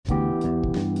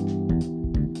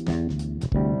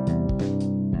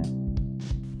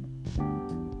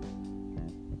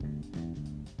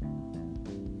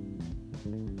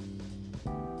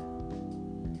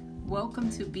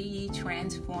to Be Ye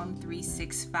Transformed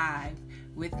 365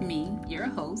 with me, your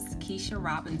host, Keisha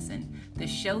Robinson, the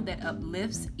show that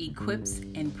uplifts, equips,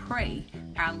 and pray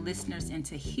our listeners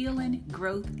into healing,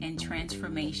 growth, and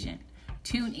transformation.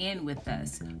 Tune in with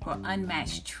us for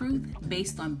unmatched truth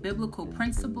based on biblical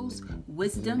principles,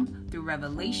 wisdom through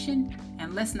revelation,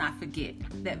 and let's not forget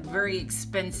that very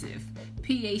expensive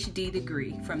PhD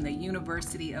degree from the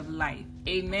University of Life.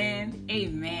 Amen.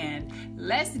 Amen.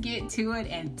 Let's get to it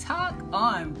and talk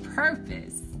on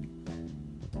purpose.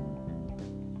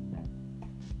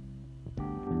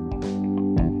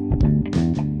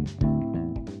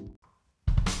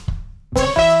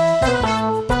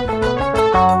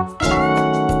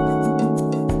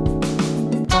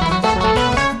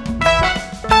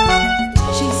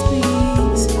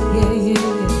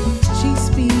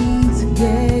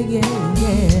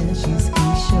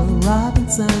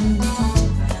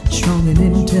 Strong and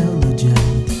intelligent,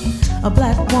 a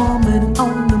black woman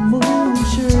on the move.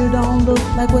 Sure don't look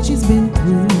like what she's been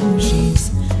through.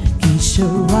 She's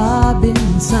Keisha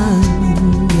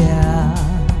Robinson, yeah.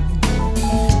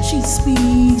 She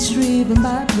speaks driven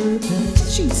by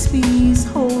purpose. She speaks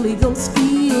Holy Ghost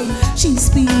feel. She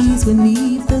speaks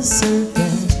beneath the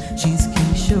surface. She's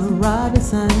Keisha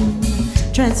Robinson,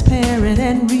 transparent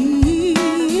and real.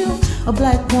 A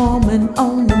black woman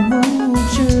on the move,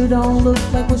 sure don't look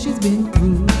like what she's been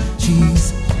through.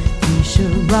 She's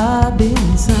Keisha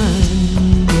Robinson,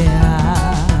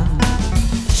 yeah.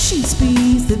 She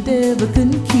speaks the devil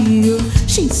couldn't kill.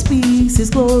 She speaks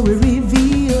his glory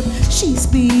revealed. She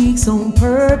speaks on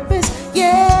purpose,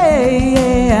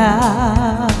 yeah.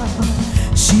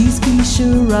 She's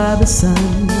Keisha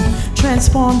Robinson,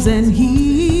 transforms and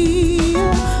heals.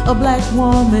 A black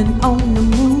woman on the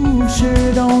move,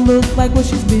 sure don't look like what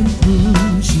she's been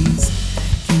through. She's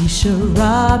Keisha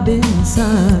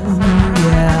Robinson,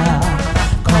 yeah.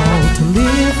 Called to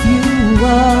lift you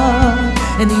up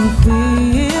and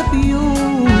equip you,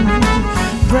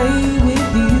 pray with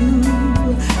you,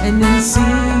 and then see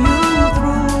you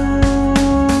through.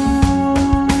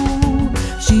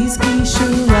 She's Keisha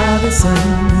Robinson,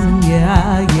 yeah.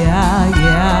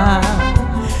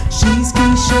 She's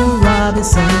Keisha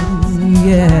Robinson,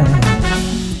 yeah.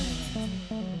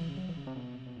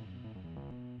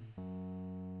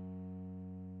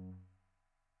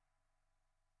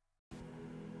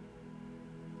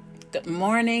 Good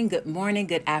morning,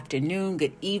 good afternoon,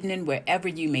 good evening, wherever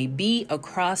you may be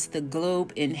across the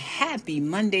globe, and happy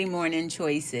Monday morning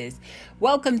choices.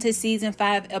 Welcome to season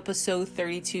 5, episode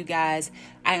 32, guys.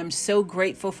 I am so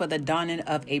grateful for the dawning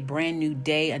of a brand new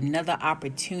day, another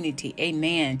opportunity,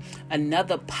 amen,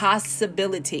 another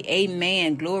possibility,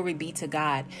 amen, glory be to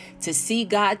God, to see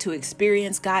God, to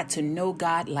experience God, to know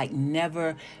God like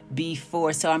never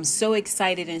before. So I'm so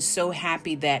excited and so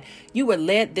happy that you were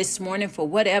led this morning for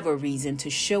whatever reason to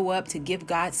show up, to give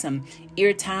God some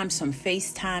ear time, some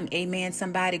face time, amen,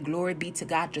 somebody, glory be to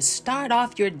God, to start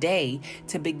off your day,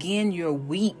 to begin your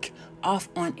week off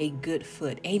on a good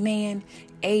foot, amen.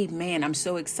 Amen. I'm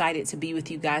so excited to be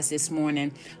with you guys this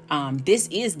morning. This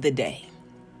is the day.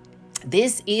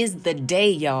 This is the day,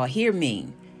 y'all. Hear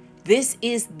me. This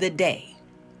is the day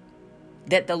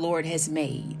that the Lord has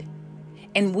made,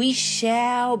 and we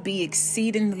shall be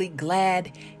exceedingly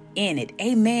glad in it.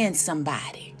 Amen,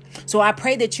 somebody. So I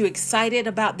pray that you're excited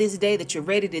about this day, that you're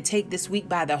ready to take this week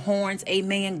by the horns.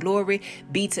 Amen. Glory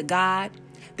be to God.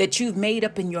 That you've made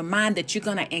up in your mind that you're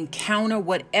going to encounter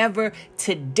whatever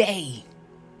today,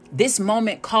 this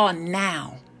moment called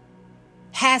now,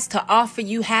 has to offer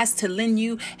you, has to lend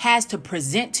you, has to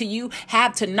present to you,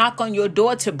 have to knock on your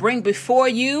door to bring before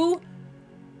you.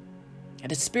 And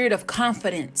a spirit of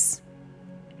confidence,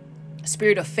 a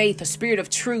spirit of faith, a spirit of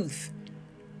truth,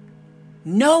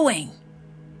 knowing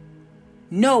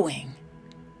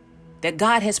that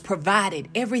God has provided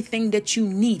everything that you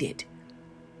needed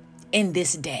in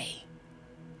this day.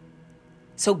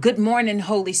 So good morning,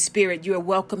 Holy Spirit. You are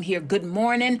welcome here. Good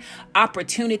morning,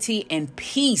 opportunity and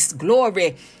peace.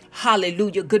 Glory.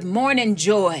 Hallelujah. Good morning,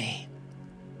 joy.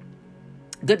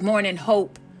 Good morning,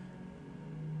 hope.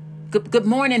 Good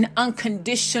morning,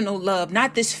 unconditional love.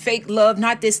 Not this fake love,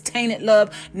 not this tainted love,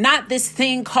 not this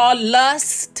thing called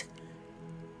lust.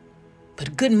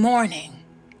 But good morning,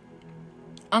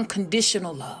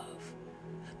 unconditional love.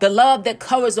 The love that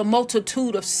covers a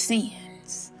multitude of sins.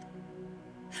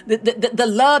 The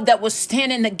love that will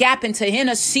stand in the gap and to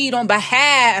intercede on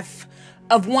behalf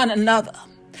of one another.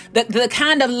 The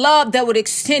kind of love that would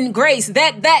extend grace.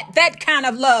 That kind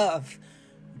of love.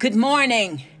 Good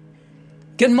morning.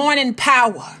 Good morning,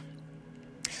 power.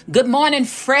 Good morning,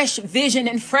 fresh vision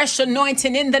and fresh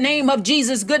anointing in the name of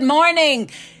Jesus. Good morning,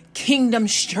 kingdom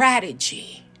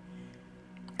strategy.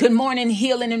 Good morning,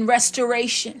 healing and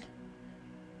restoration.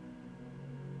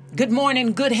 Good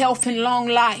morning, good health and long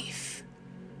life.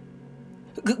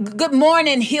 Good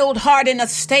morning, healed heart and a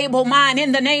stable mind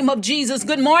in the name of Jesus.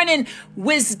 Good morning,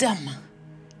 wisdom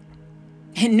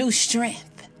and new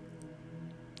strength.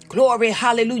 Glory,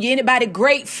 hallelujah. Anybody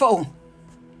grateful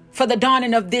for the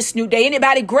dawning of this new day?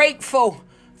 Anybody grateful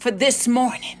for this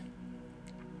morning?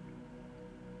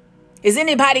 Is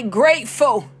anybody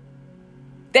grateful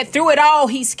that through it all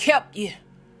he's kept you?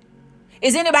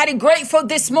 Is anybody grateful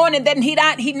this morning that he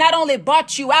not only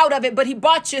brought you out of it, but he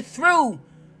brought you through,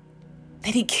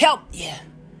 that he kept you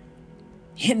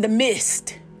in the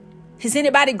midst? Is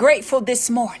anybody grateful this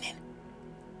morning?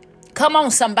 Come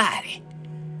on, somebody.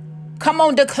 Come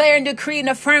on, declare and decree and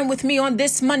affirm with me on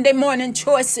this Monday morning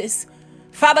choices.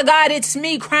 Father God, it's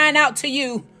me crying out to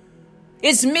you.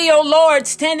 It's me, oh Lord,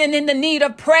 standing in the need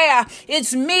of prayer.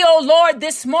 It's me, oh Lord,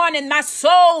 this morning, my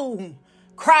soul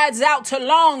cries out to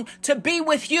long to be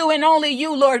with you and only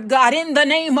you, Lord God, in the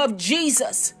name of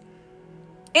Jesus.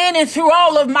 In and through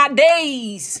all of my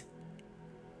days,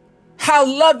 I'll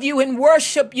love you and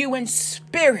worship you in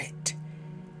spirit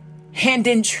and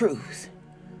in truth.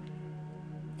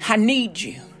 I need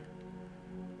you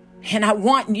and I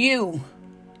want you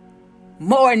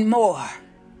more and more.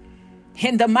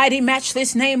 In the mighty,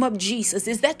 matchless name of Jesus.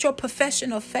 Is that your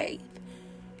profession of faith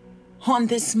on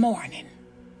this morning?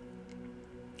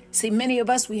 See, many of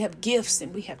us, we have gifts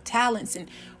and we have talents and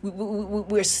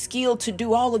we're skilled to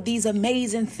do all of these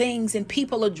amazing things, and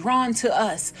people are drawn to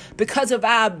us because of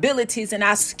our abilities and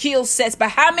our skill sets.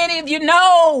 But how many of you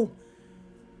know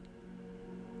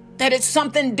that it's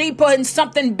something deeper and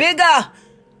something bigger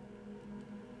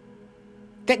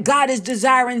that God is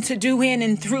desiring to do in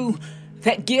and through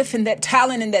that gift and that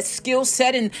talent and that skill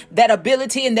set and that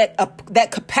ability and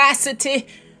that capacity?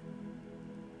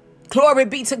 Glory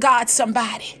be to God,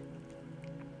 somebody.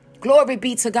 Glory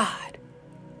be to God.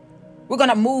 We're going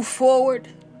to move forward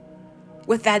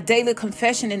with that daily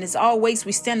confession. And as always,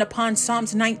 we stand upon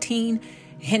Psalms 19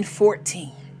 and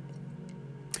 14.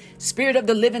 Spirit of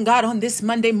the living God, on this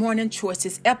Monday morning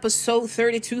choices, episode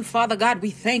 32. Father God, we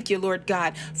thank you, Lord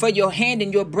God, for your hand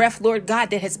and your breath, Lord God,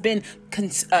 that has been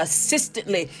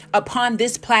consistently upon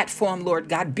this platform, Lord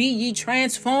God. Be ye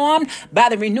transformed by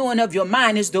the renewing of your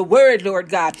mind is the word, Lord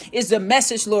God, is the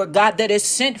message, Lord God, that is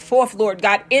sent forth, Lord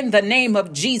God, in the name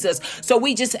of Jesus. So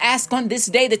we just ask on this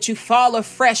day that you fall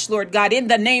afresh, Lord God, in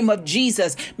the name of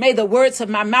Jesus. May the words of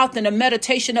my mouth and the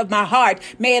meditation of my heart,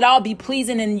 may it all be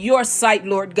pleasing in your sight,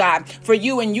 Lord God. For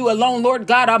you and you alone, Lord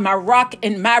God, are my rock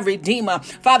and my redeemer.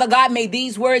 Father God, may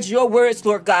these words, your words,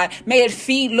 Lord God, may it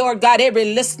feed, Lord God,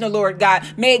 every listener, Lord God.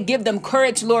 May it give them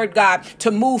courage, Lord God, to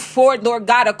move forward, Lord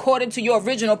God, according to your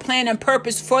original plan and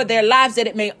purpose for their lives, that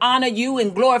it may honor you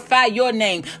and glorify your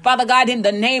name. Father God, in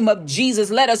the name of Jesus,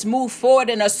 let us move forward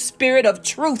in a spirit of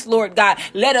truth, Lord God.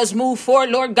 Let us move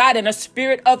forward, Lord God, in a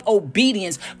spirit of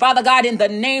obedience. Father God, in the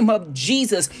name of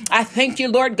Jesus, I thank you,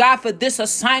 Lord God, for this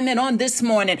assignment on this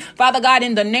morning. Father God,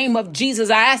 in the name of Jesus,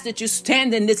 I ask that you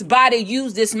stand in this body,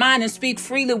 use this mind, and speak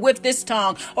freely with this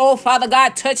tongue. Oh, Father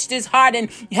God, touch this heart and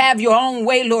have your own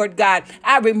way, Lord God.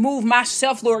 I remove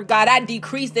myself, Lord God. I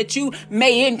decrease that you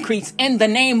may increase in the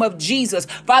name of Jesus.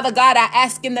 Father God, I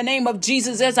ask in the name of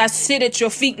Jesus as I sit at your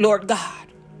feet, Lord God,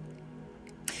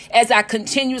 as I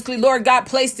continuously, Lord God,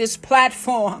 place this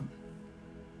platform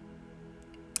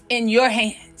in your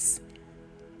hands.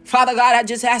 Father God, I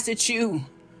just ask that you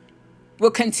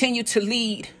will continue to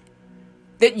lead,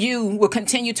 that you will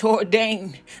continue to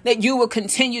ordain, that you will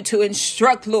continue to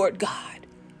instruct, Lord God.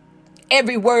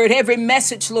 Every word, every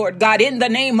message, Lord God, in the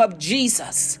name of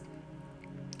Jesus.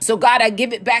 So God, I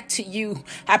give it back to you.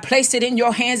 I place it in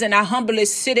your hands and I humbly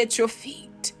sit at your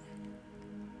feet.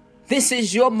 This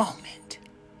is your moment.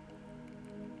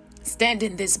 Stand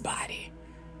in this body.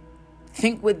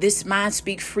 Think with this mind,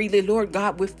 speak freely, Lord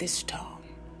God, with this tongue.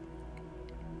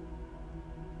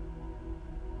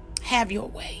 Have your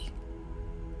way.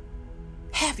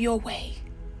 Have your way.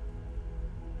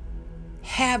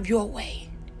 Have your way.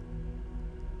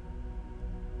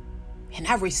 And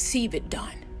I receive it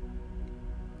done,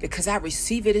 because I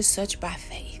receive it as such by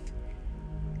faith.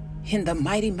 In the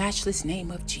mighty, matchless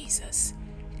name of Jesus.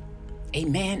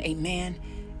 Amen, amen,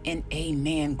 and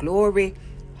amen. Glory,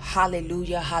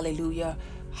 hallelujah, hallelujah,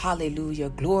 hallelujah.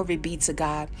 Glory be to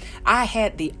God. I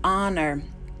had the honor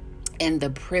and the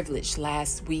privilege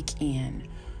last weekend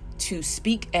to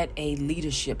speak at a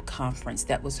leadership conference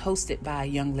that was hosted by a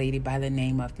young lady by the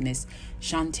name of Miss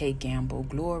Shantae Gamble.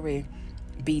 Glory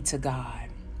be to God.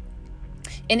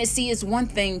 And it's one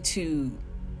thing to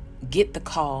get the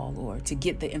call or to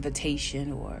get the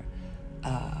invitation or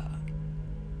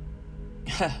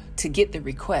to get the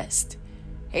request.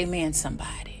 Amen,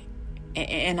 somebody.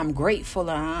 And I'm grateful.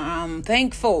 I'm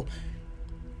thankful.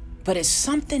 But it's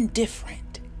something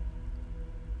different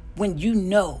when you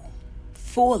know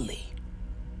fully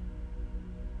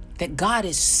that God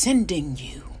is sending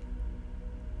you.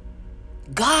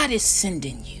 God is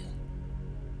sending you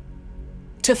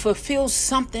to fulfill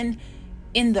something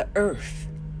in the earth,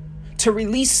 to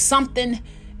release something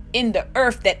in the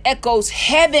earth that echoes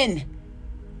heaven,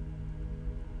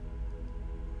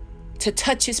 to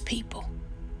touch his people,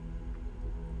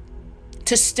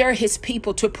 to stir his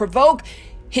people, to provoke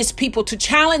his people, to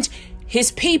challenge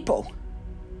his people,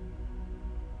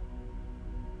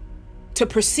 to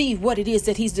perceive what it is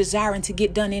that he's desiring to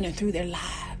get done in and through their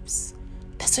lives.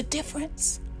 That's a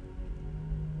difference.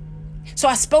 So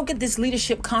I spoke at this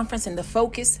leadership conference, and the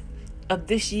focus of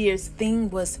this year's theme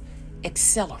was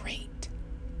accelerate.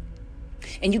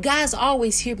 And you guys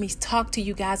always hear me talk to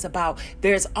you guys about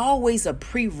there's always a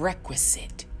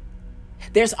prerequisite.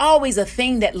 There's always a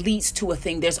thing that leads to a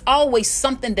thing. There's always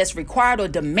something that's required or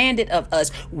demanded of us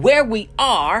where we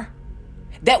are,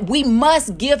 that we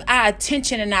must give our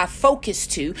attention and our focus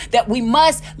to, that we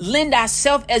must lend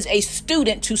ourselves as a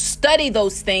student to study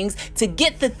those things, to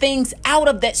get the things out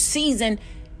of that season,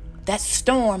 that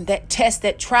storm, that test,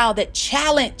 that trial, that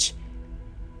challenge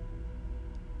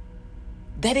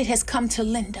that it has come to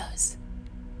lend us.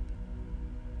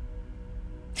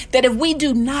 That if we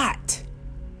do not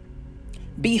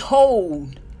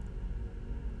behold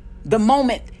the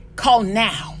moment called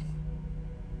now,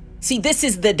 see, this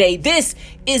is the day. This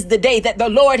is the day that the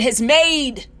Lord has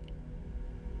made.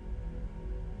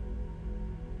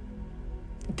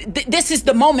 This is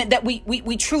the moment that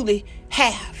we truly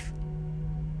have.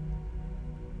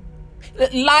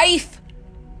 Life,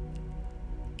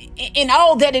 in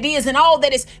all that it is and all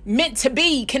that it's meant to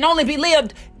be, can only be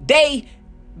lived day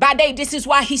by day. This is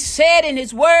why he said in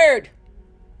his word,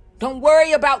 don't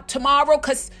worry about tomorrow,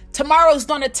 because tomorrow's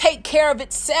going to take care of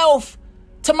itself.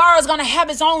 Tomorrow's going to have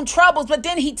its own troubles. But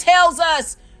then he tells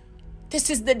us, this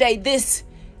is the day. This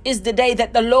is the day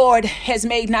that the Lord has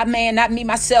made. Not man, not me,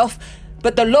 myself,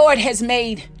 but the Lord has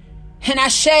made. And I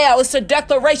shall. It's a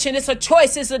declaration. It's a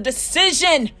choice. It's a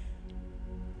decision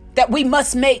that we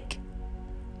must make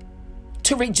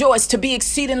to rejoice, to be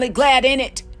exceedingly glad in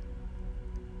it,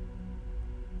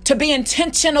 to be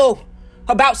intentional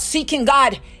about seeking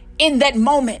God in that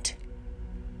moment.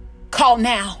 Call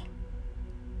now.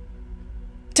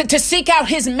 To seek out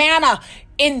his manna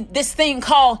in this thing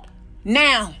called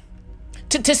now.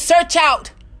 To search out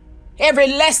every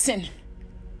lesson,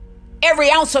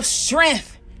 every ounce of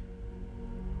strength,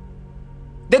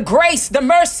 the grace, the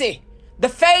mercy, the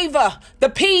favor, the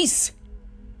peace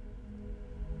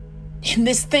in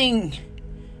this thing,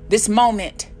 this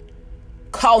moment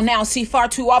called now. See, far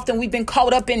too often we've been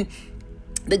caught up in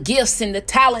the gifts and the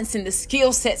talents and the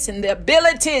skill sets and the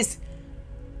abilities.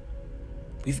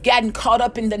 We've gotten caught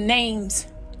up in the names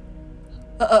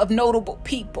of notable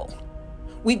people.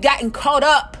 We've gotten caught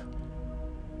up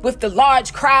with the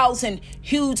large crowds and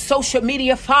huge social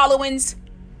media followings.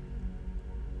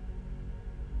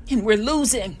 And we're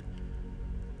losing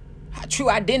our true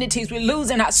identities. We're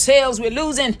losing ourselves. We're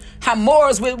losing our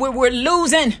morals. We're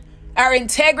losing our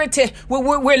integrity.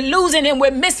 We're losing and we're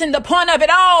missing the point of it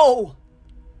all.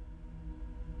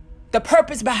 The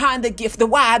purpose behind the gift, the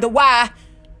why.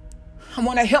 I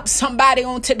want to help somebody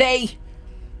on today.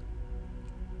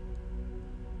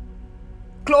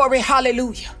 Glory,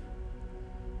 hallelujah.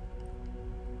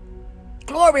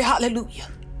 Glory, hallelujah.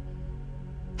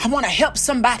 I want to help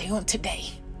somebody on today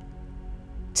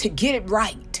to get it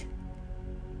right.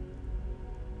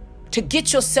 To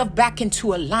get yourself back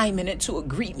into alignment, into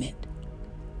agreement.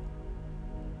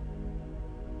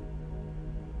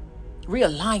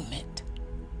 Realignment.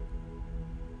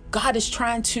 God is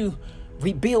trying to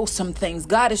rebuild some things.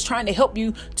 God is trying to help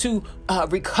you to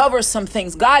recover some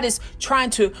things. God is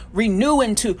trying to renew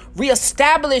and to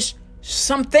reestablish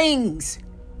some things.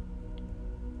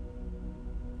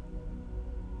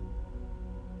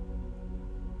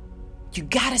 You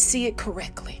got to see it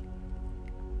correctly.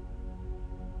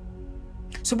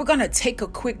 So we're going to take a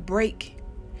quick break.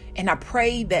 And I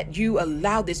pray that you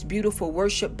allow this beautiful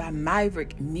worship by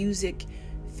Maverick Music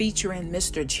featuring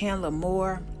Mr. Chandler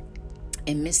Moore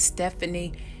and Miss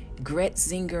Stephanie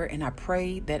Gretzinger. And I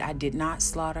pray that I did not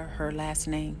slaughter her last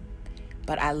name.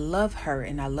 But I love her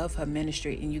and I love her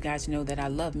ministry. And you guys know that I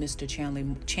love Mr.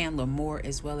 Chandler Moore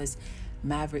as well as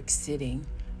Maverick Sitting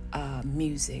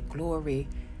Music. Glory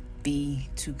be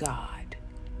to God.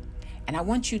 And I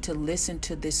want you to listen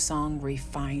to this song,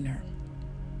 Refiner.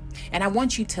 And I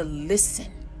want you to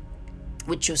listen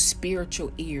with your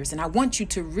spiritual ears. And I want you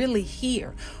to really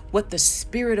hear what the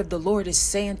Spirit of the Lord is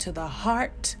saying to the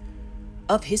heart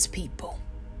of his people.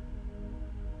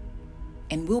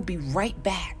 And we'll be right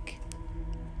back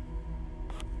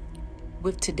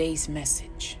with today's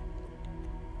message.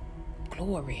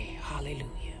 Glory, hallelujah.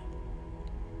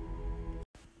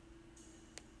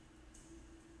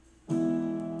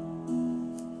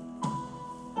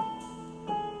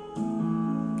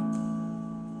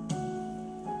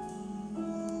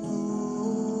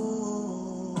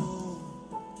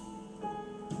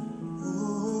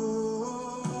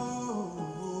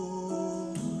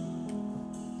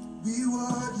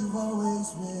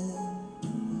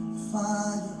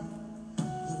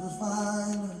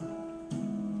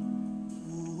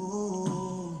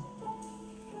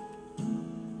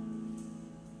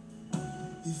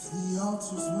 If the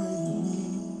altar's where you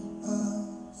need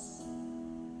us,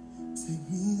 take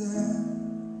me there,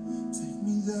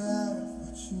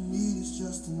 What you need is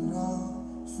just an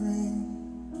offering.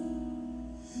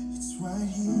 It's right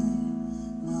here,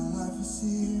 my life is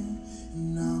here,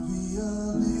 and I'll be a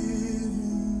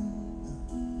living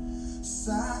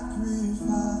sacrifice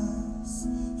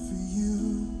for you.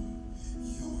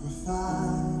 You're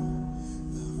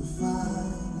the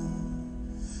refiner.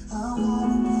 I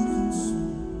wanna be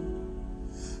consumed.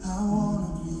 I wanna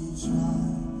be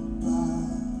tried by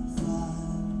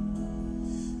fire,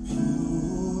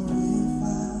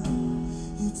 purified.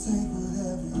 You take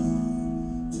whatever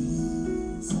you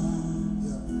desire.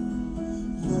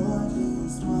 Lord,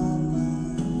 here's my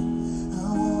life. I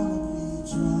wanna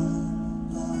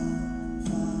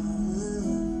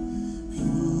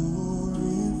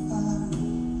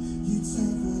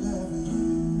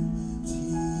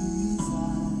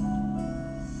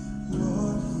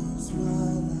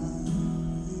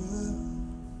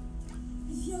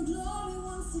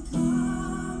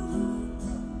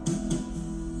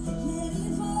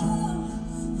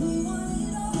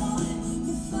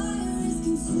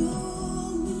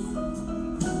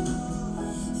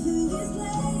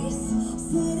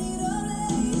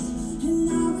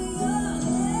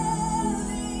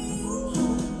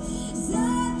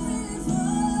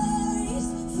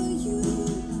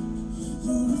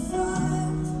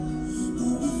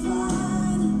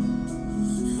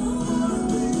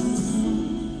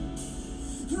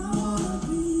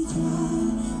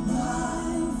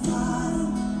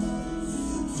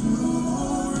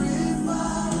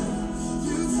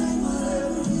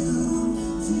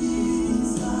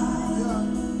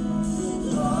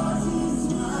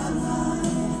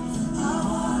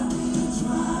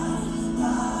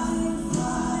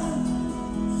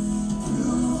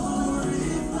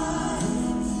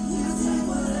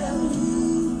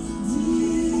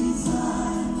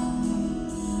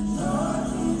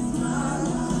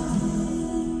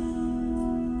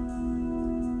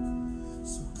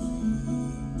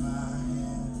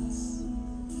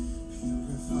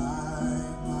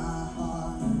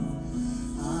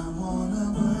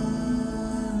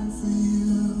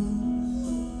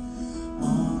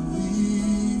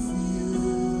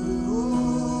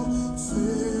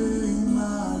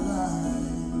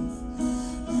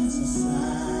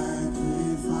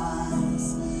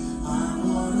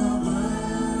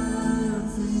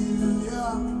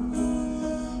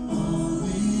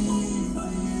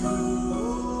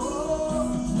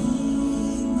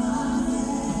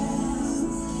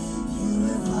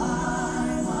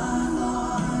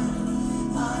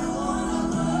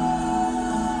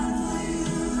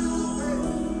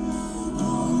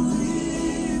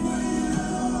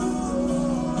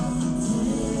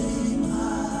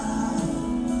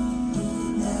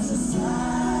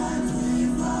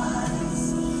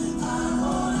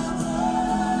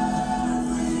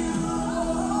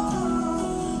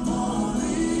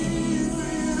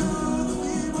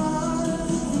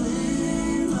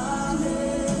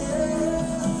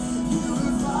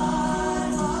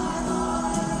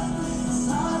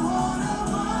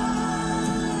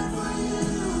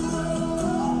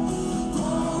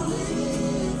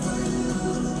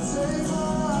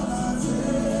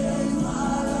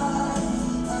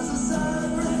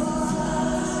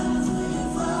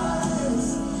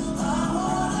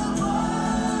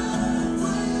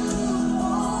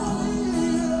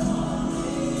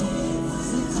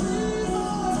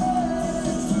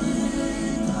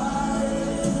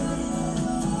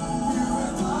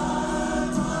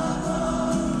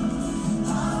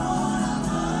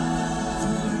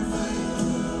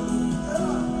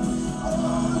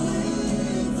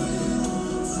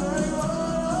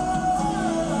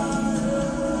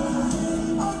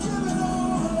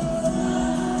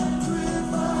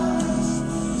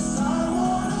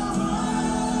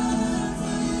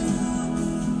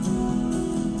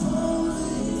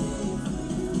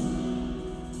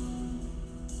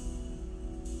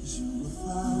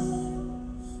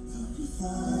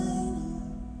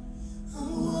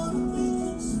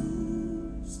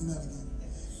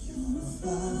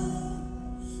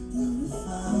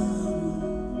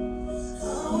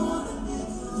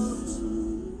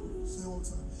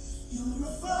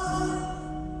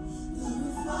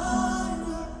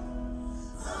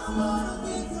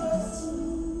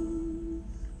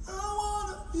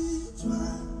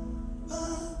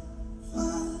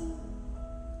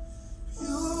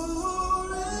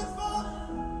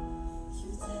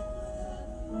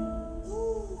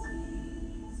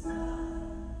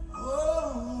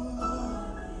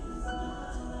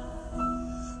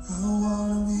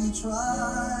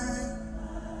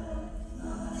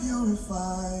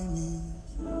purify me.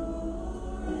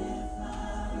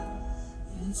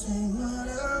 You take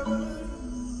whatever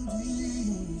you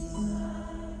desire.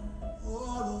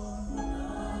 Oh Lord,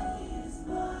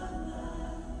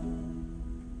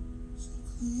 so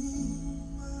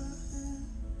clean my hands,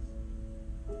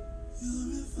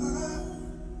 purify.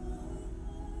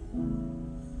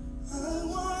 I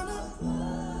wanna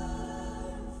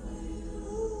burn for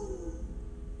you.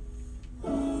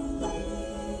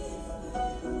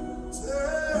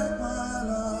 Take my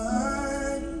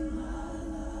life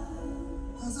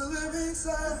as a living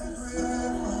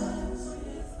sacrifice.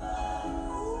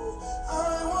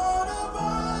 I wanna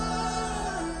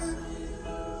burn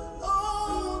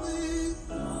only.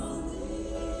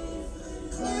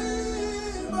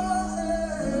 Clean my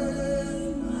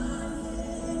hands.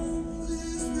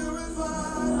 Please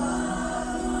purify my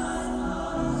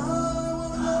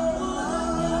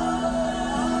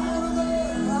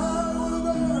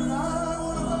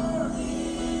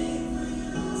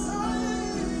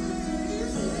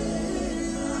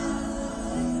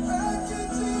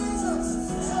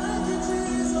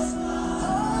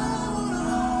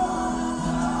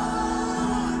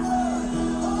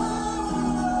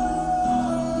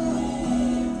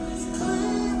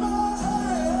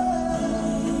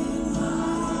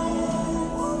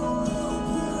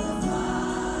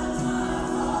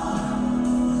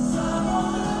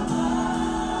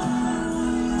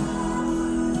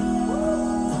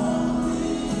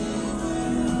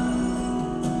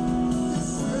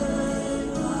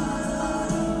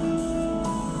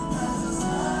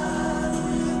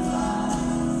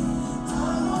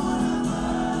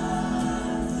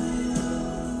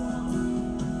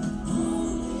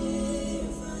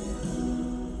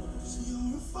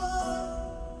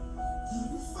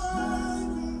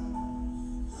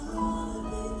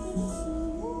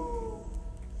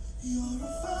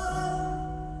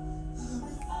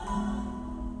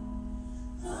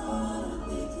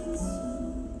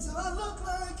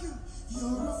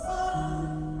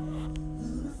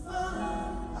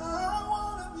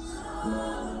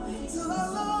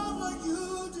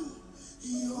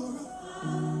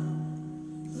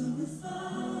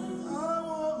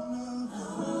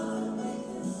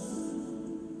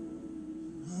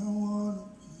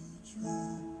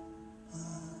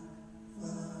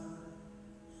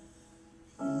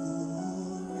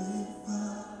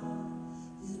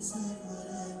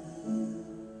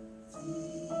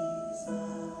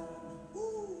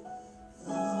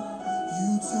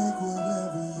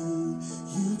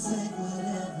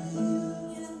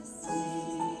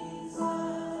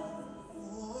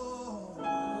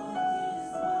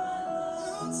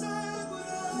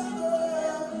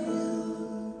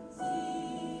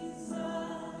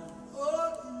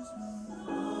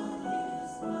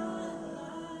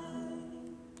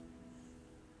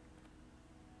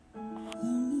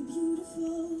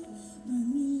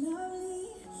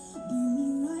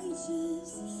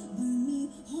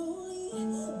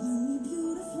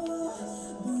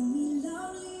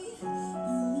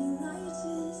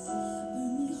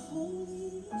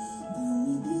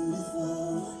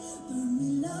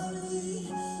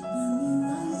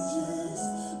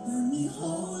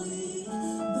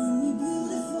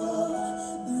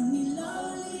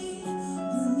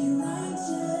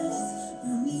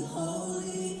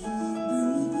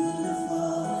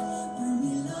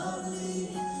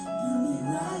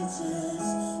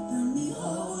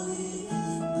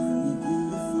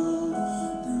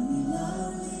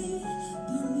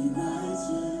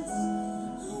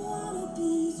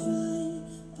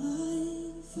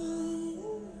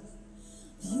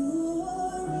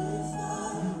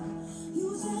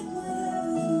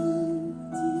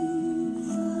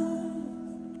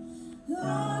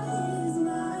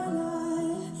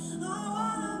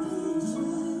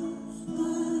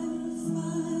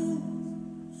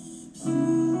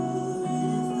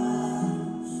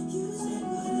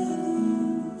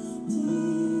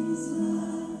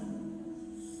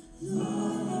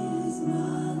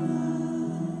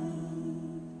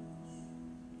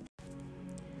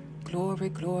Glory,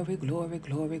 glory, glory,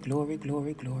 glory, glory,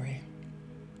 glory, glory.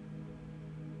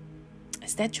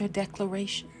 Is that your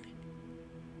declaration?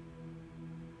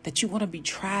 That you want to be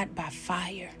tried by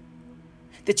fire?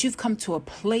 That you've come to a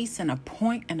place and a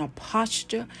point and a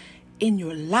posture in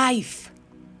your life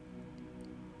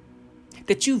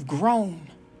that you've grown,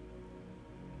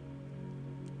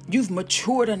 you've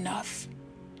matured enough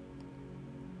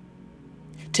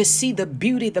to see the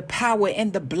beauty, the power,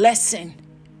 and the blessing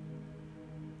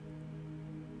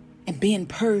and being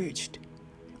purged,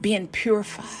 being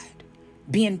purified,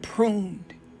 being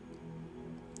pruned.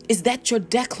 Is that your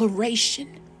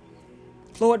declaration?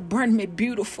 Lord, burn me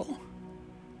beautiful.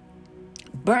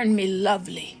 Burn me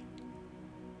lovely.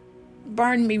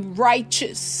 Burn me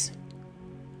righteous.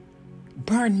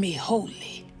 Burn me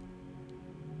holy.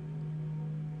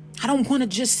 I don't want to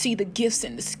just see the gifts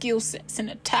and the skill sets and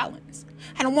the talents.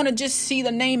 I don't want to just see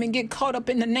the name and get caught up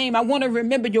in the name. I want to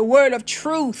remember your word of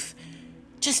truth,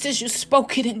 just as you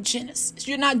spoke it in Genesis.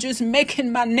 You're not just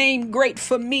making my name great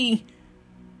for me.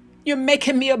 You're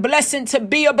making me a blessing to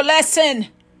be a blessing.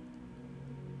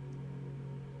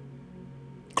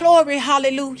 Glory,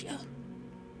 hallelujah.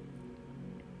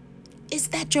 Is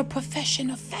that your profession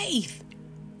of faith?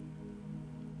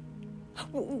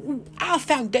 Our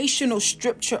foundational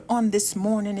scripture on this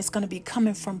morning is going to be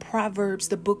coming from Proverbs,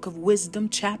 the book of wisdom,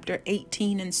 chapter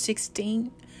 18 and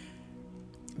 16.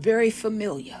 Very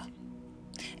familiar.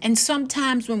 And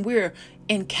sometimes when we're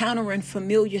encountering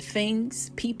familiar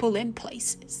things, people and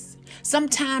places,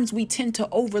 sometimes we tend to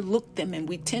overlook them and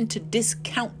we tend to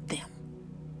discount them.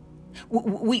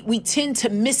 We tend to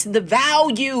miss the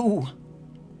value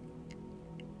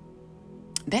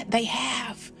that they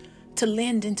have to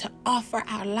lend and to offer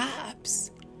our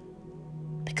lives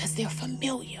because they're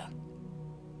familiar.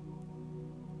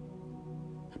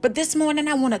 But this morning,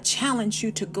 I want to challenge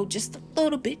you to go just a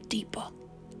little bit deeper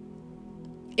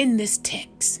in this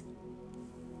text.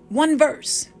 One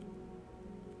verse,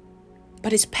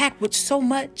 but it's packed with so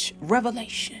much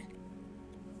revelation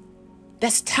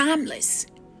that's timeless.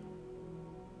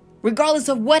 Regardless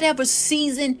of whatever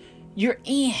season you're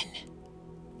in,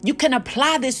 you can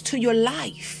apply this to your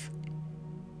life.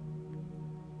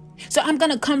 So I'm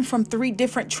going to come from 3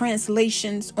 different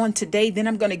translations on today. Then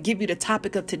I'm going to give you the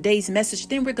topic of today's message.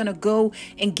 Then we're going to go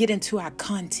and get into our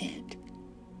content.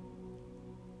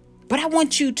 But I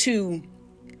want you to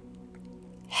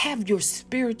have your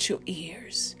spiritual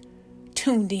ears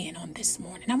tuned in on this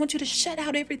morning. I want you to shut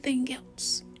out everything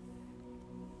else.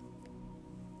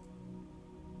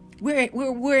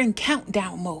 We're in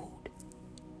countdown mode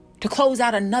to close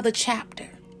out another chapter.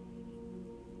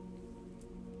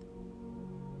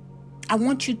 I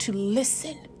want you to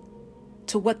listen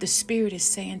to what the Spirit is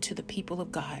saying to the people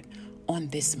of God on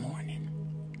this morning.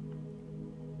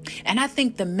 And I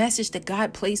think the message that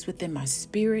God placed within my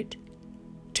spirit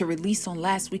to release on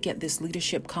last week at this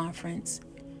leadership conference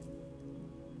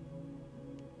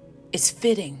is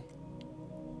fitting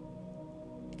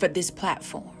for this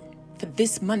platform, for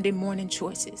this Monday morning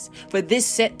choices, for this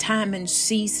set time and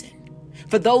season,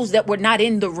 for those that were not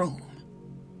in the room.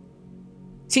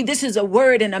 See, this is a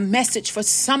word and a message for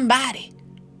somebody,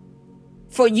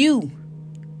 for you,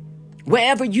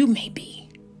 wherever you may be.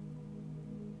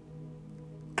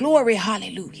 Glory,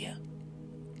 hallelujah.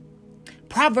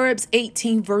 Proverbs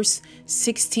 18 verse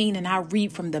 16, and I'll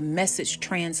read from the Message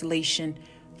translation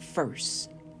first.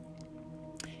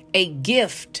 A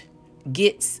gift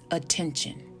gets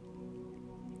attention.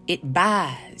 It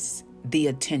buys the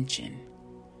attention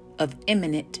of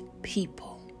eminent people.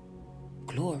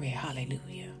 Glory,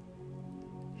 hallelujah.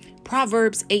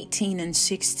 Proverbs 18 and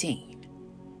 16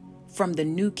 from the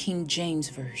New King James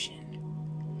Version.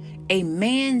 A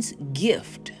man's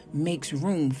gift makes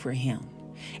room for him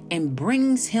and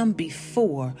brings him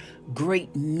before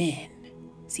great men.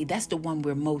 See, that's the one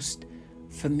we're most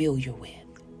familiar with.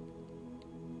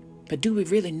 But do we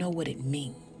really know what it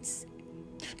means?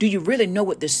 Do you really know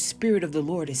what the Spirit of the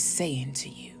Lord is saying to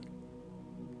you?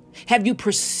 Have you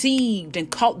perceived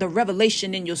and caught the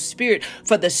revelation in your spirit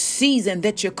for the season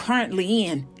that you're currently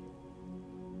in?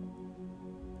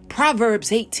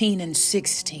 Proverbs 18 and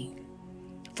 16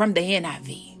 from the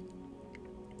NIV.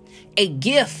 A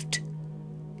gift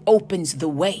opens the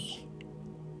way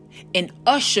and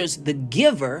ushers the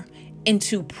giver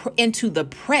into the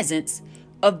presence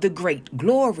of the great.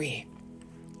 Glory.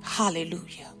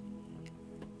 Hallelujah.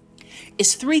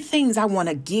 It's 3 things I want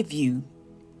to give you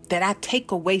that I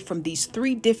take away from these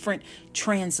 3 different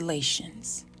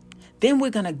translations. Then we're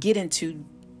going to get into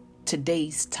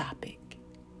today's topic.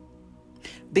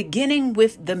 Beginning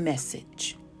with the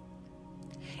Message.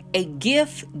 A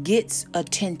gift gets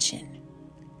attention.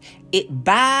 It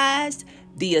buys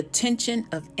the attention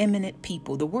of eminent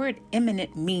people. The word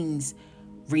eminent means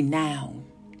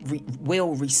renowned,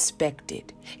 well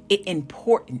respected,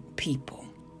 important people.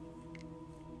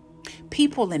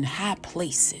 People in high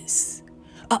places.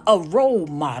 A role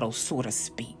model, so to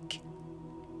speak.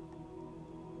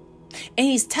 And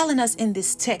he's telling us in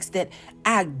this text that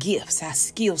our gifts, our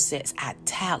skill sets, our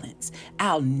talents,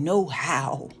 our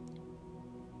know-how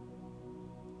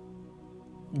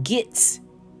gets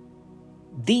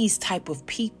these type of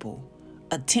people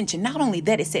attention. Not only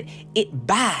that, it said it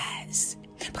buys.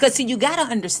 Because see, you got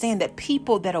to understand that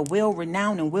people that are well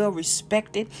renowned and well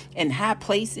respected in high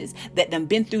places, that done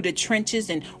been through the trenches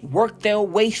and worked their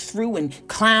way through and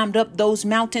climbed up those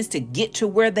mountains to get to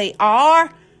where they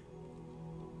are,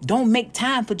 don't make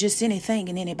time for just anything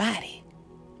and anybody.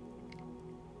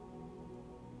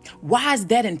 Why is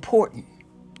that important?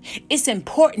 It's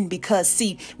important because,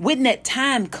 see, when that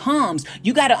time comes,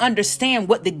 you got to understand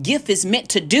what the gift is meant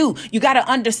to do. You got to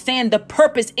understand the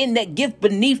purpose in that gift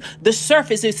beneath the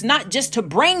surface. It's not just to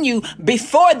bring you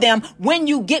before them. When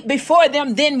you get before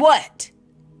them, then what?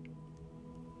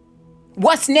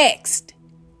 What's next?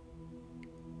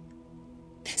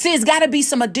 See, it's got to be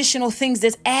some additional things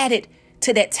that's added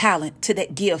to that talent, to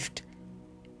that gift,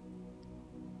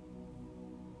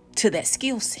 to that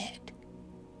skill set.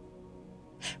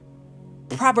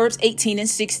 Proverbs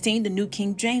 18:16, the New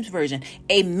King James Version.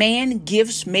 A man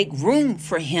gifts make room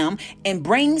for him and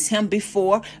brings him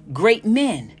before great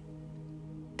men.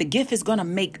 The gift is going to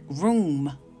make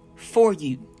room for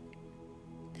you.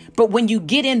 But when you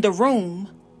get in the room,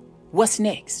 what's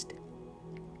next?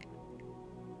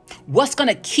 What's going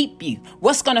to keep you?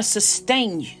 What's going to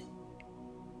sustain you?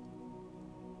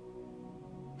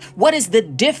 What is the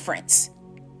difference?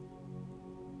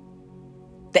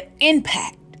 The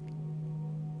impact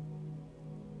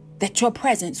that your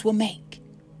presence will make.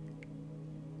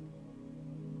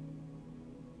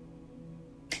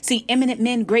 See, eminent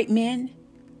men, great men,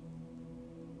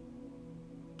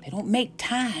 they don't make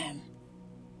time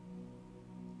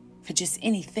for just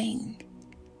anything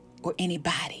or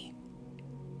anybody.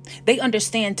 They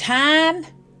understand time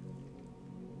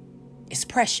is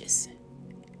precious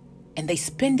and they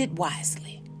spend it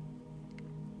wisely.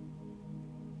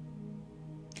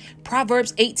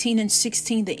 Proverbs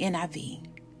 18:16, the NIV.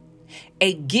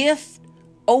 A gift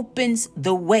opens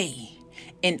the way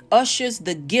and ushers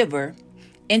the giver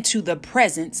into the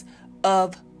presence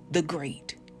of the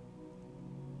great.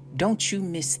 Don't you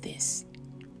miss this.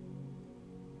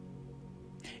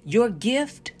 Your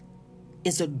gift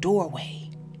is a doorway,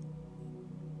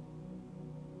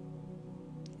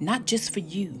 not just for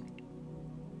you.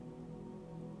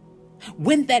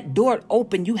 When that door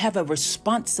opens, you have a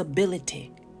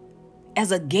responsibility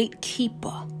as a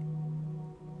gatekeeper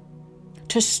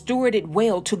to steward it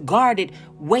well, to guard it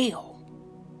well,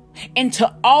 and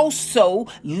to also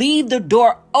leave the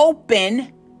door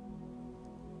open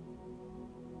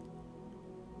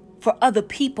for other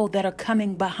people that are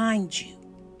coming behind you.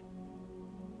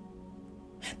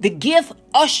 The gift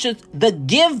ushers the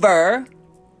giver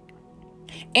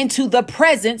into the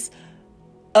presence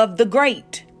of the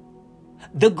great.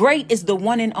 The great is the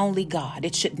one and only God.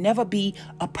 It should never be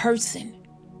a person.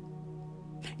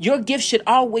 Your gift should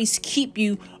always keep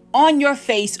you on your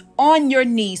face, on your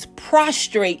knees,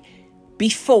 prostrate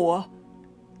before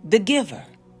the giver.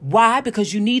 Why?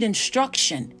 Because you need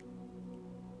instruction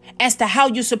as to how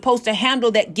you're supposed to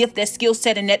handle that gift, that skill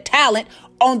set, and that talent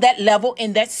on that level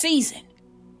in that season.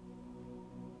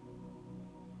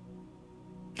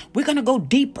 We're going to go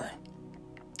deeper.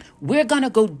 We're going to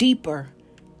go deeper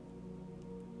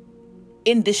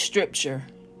in this scripture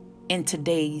in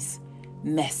today's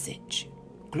message.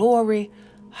 Glory,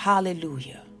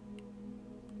 hallelujah.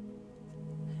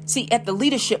 See, at the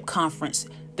leadership conference,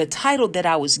 the title that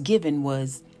I was given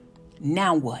was,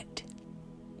 Now What?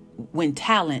 When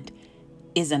talent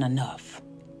isn't enough.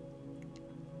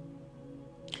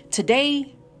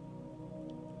 Today,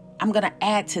 I'm going to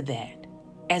add to that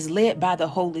as led by the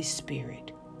Holy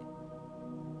Spirit.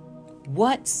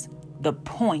 What's the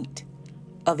point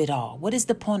of it all? What is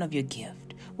the point of your gift?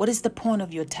 What is the point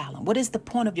of your talent? What is the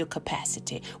point of your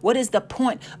capacity? What is the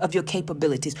point of your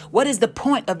capabilities? What is the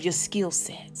point of your skill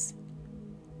sets?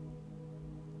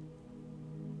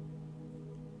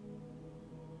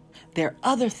 There are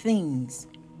other things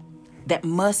that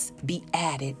must be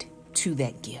added to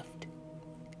that gift.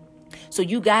 So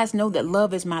you guys know that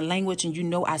love is my language, and you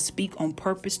know I speak on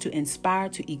purpose to inspire,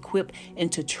 to equip,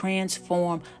 and to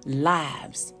transform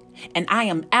lives. And I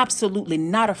am absolutely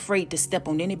not afraid to step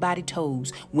on anybody's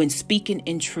toes when speaking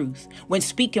in truth, when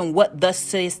speaking what thus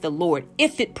says the Lord,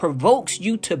 if it provokes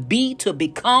you to be, to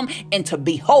become, and to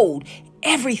behold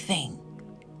everything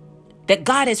that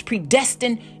God has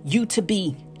predestined you to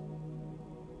be.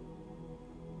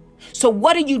 So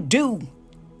what do you do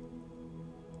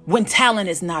when talent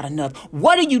is not enough?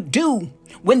 What do you do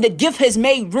when the gift has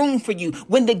made room for you?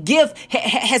 When the gift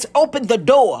has opened the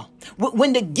door?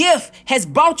 When the gift has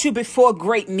brought you before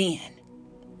great men?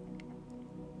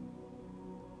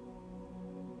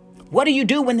 What do you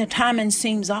do when the timing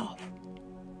seems off?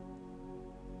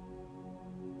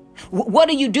 What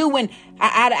do you do when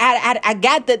I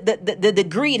got the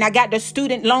degree and I got the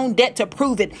student loan debt to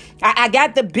prove it? I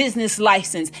got the business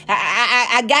license.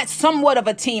 I got somewhat of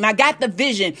a team. I got the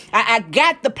vision. I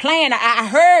got the plan. I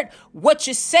heard what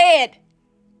you said.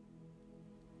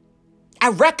 I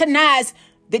recognize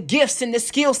the gifts and the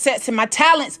skill sets and my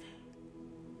talents.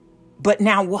 But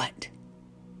now what?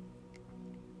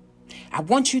 I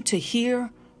want you to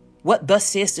hear what thus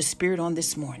says the Spirit on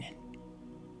this morning.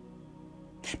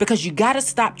 Because you got to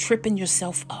stop tripping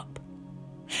yourself up.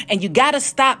 And you got to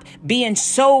stop being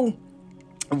so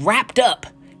wrapped up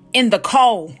in the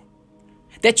call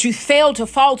that you fail to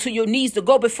fall to your knees to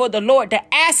go before the Lord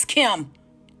to ask him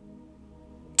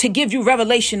to give you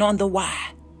revelation on the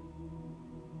why.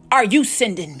 Are you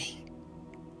sending me?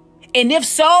 And if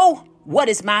so, what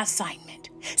is my assignment?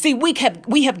 See, we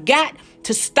have got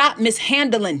to stop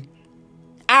mishandling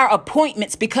our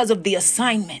appointments because of the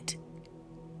assignment.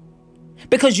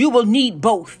 Because you will need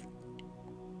both.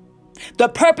 The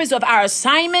purpose of our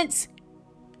assignments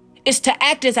is to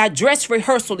act as our dress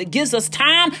rehearsal. It gives us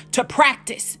time to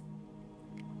practice.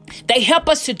 They help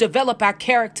us to develop our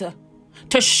character,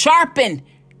 to sharpen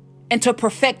and to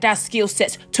perfect our skill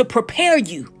sets, to prepare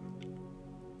you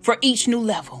for each new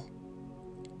level.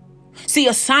 See,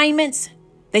 assignments,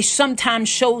 they sometimes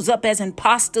shows up as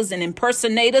imposters and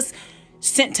impersonators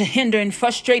sent to hinder and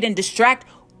frustrate and distract,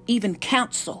 even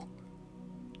counsel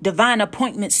divine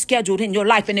appointments scheduled in your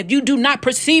life. And if you do not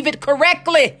perceive it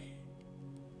correctly,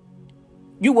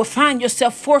 you will find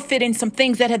yourself forfeiting some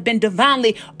things that have been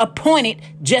divinely appointed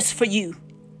just for you.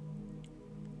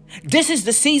 This is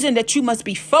the season that you must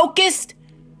be focused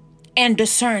and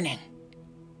discerning,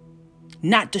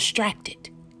 not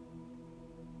distracted.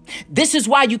 This is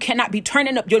why you cannot be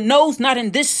turning up your nose, not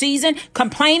in this season,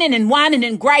 complaining and whining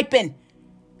and griping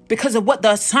because of what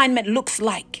the assignment looks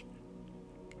like.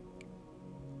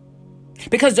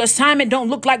 Because the assignment don't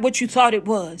look like what you thought it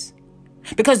was.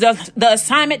 Because the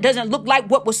assignment doesn't look like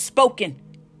what was spoken.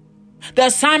 The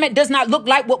assignment does not look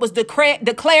like what was declared,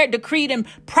 decreed, and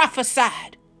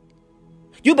prophesied.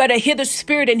 You better hear the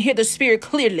Spirit and hear the Spirit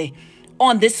clearly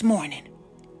on this morning.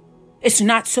 It's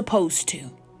not supposed to.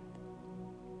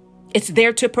 It's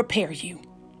there to prepare you.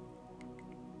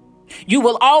 You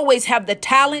will always have the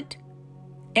talent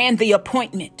and the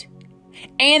appointment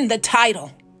and the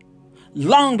title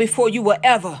long before you will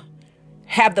ever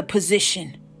have the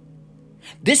position.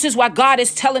 This is why God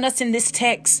is telling us in this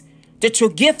text that your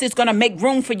gift is going to make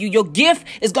room for you. Your gift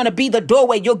is going to be the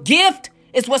doorway. Your gift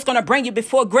is what's going to bring you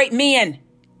before great men.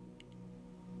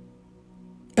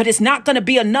 But it's not going to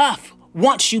be enough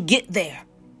once you get there.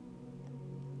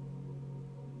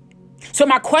 So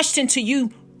my question to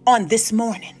you on this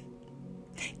morning,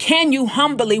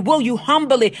 will you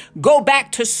humbly go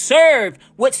back to serve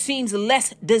what seems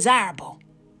less desirable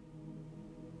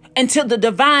until the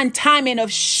divine timing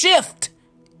of shift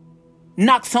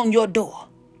knocks on your door?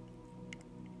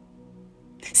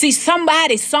 See,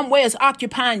 somebody somewhere is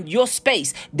occupying your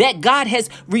space that God has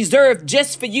reserved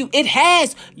just for you. It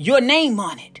has your name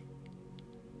on it.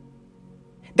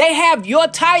 They have your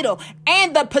title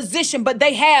and the position, but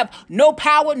they have no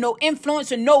power, no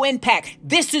influence, and no impact.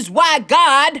 This is why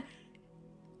God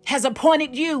has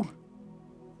appointed you.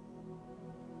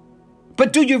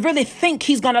 But do you really think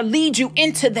he's going to lead you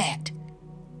into that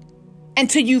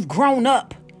until you've grown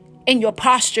up in your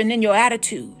posture and in your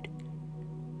attitude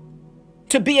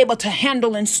to be able to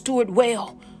handle and steward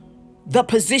well the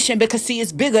position? Because see,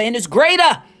 it's bigger and it's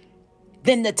greater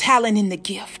than the talent and the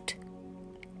gift.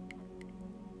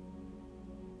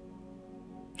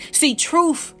 See,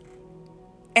 truth,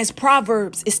 as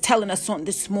Proverbs is telling us on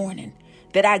this morning,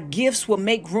 that our gifts will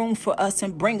make room for us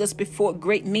and bring us before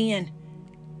great men.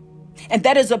 And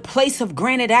that is a place of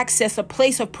granted access, a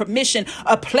place of permission,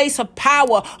 a place of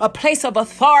power, a place of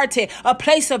authority, a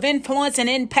place of influence and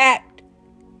impact.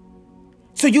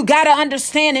 So you got to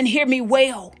understand and hear me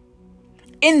well.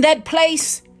 In that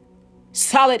place,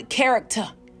 solid character,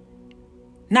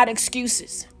 not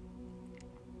excuses,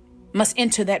 must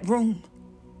enter that room.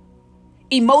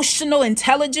 Emotional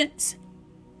intelligence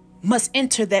must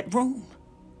enter that room.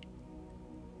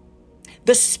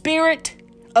 The spirit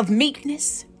of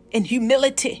meekness and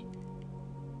humility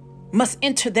must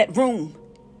enter that room.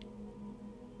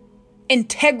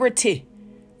 Integrity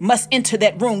must enter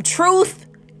that room. Truth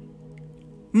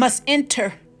must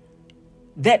enter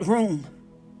that room.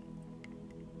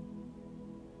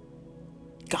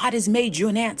 God has made you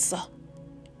an answer.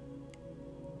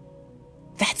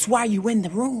 That's why you're in the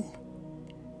room.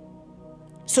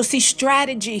 So see,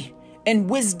 strategy and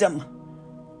wisdom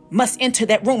must enter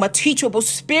that room. A teachable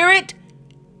spirit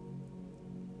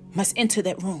must enter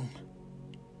that room.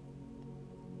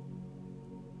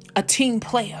 a team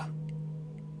player,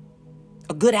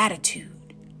 a good attitude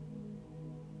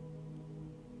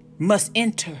must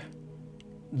enter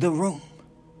the room.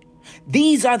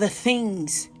 These are the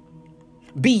things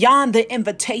beyond the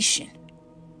invitation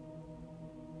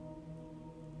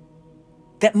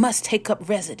that must take up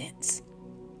residence.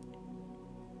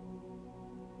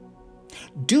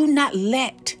 Do not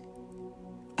let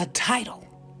a title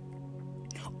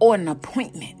or an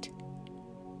appointment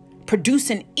produce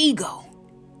an ego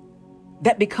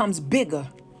that becomes bigger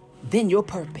than your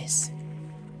purpose.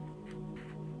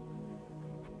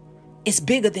 It's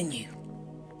bigger than you.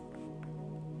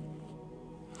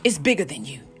 It's bigger than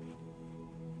you.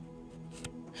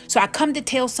 So I come to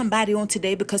tell somebody on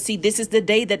today because, see, this is the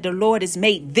day that the Lord has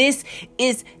made. This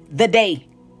is the day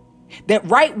that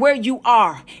right where you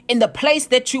are, in the place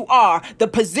that you are, the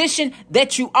position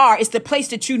that you are, is the place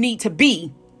that you need to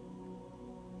be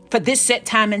for this set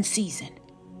time and season.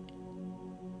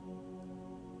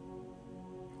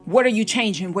 What are you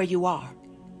changing where you are?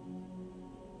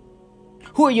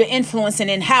 Who are you influencing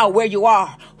and how, where you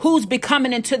are? Who's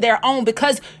becoming into their own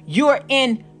because you're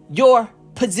in your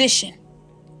position?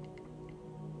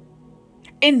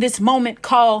 In this moment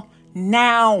called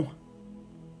now.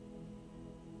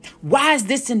 Why is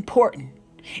this important?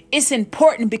 It's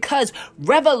important because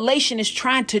Revelation is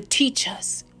trying to teach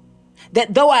us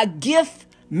that though our gift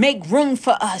make room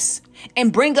for us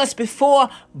and bring us before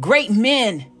great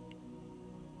men,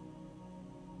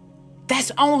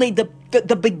 that's only the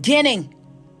beginning.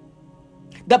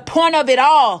 The point of it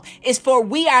all is for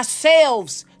we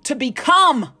ourselves to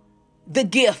become the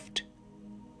gift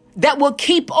that will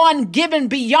keep on giving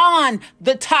beyond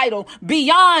the title,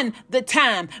 beyond the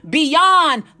time,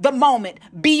 beyond the moment,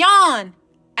 beyond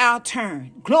our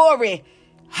turn. Glory.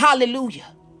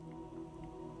 Hallelujah.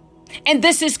 And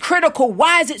this is critical.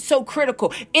 Why is it so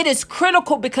critical? It is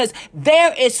critical because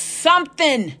there is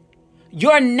something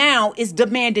your now is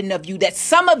demanding of you that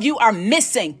some of you are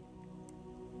missing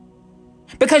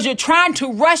because you're trying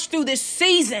to rush through this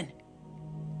season.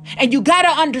 And you got to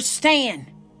understand,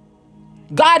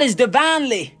 God is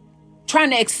divinely trying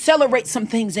to accelerate some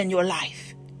things in your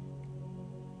life.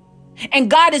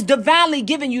 And God is divinely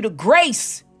giving you the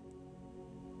grace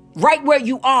right where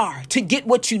you are to get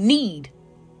what you need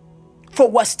for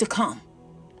what's to come.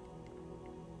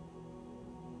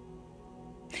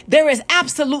 There is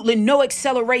absolutely no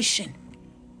acceleration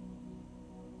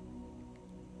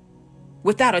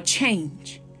without a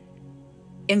change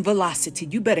in velocity.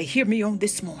 You better hear me on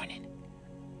this morning.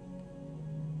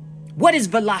 What is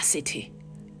velocity?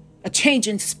 A change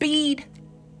in speed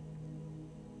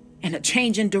and a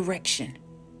change in direction.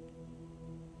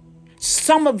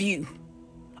 Some of you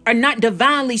are not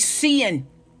divinely seeing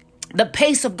the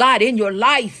pace of God in your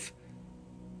life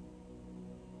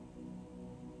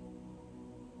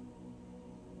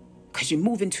because you're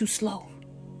moving too slow.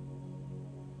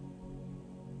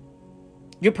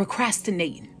 You're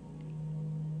procrastinating.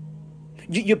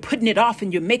 You're putting it off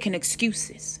and you're making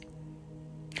excuses.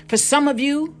 For some of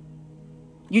you,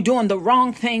 you're doing the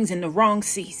wrong things in the wrong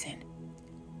season.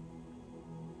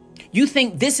 You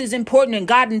think this is important and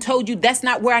God done told you that's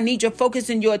not where I need your focus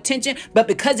and your attention, but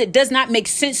because it does not make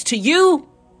sense to you.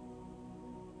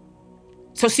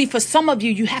 So see, for some of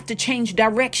you, you have to change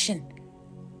direction.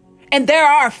 And there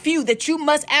are a few that you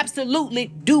must absolutely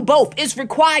do both. It's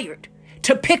required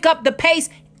to pick up the pace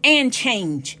and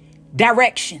change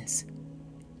directions.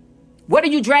 What are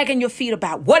you dragging your feet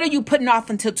about? What are you putting off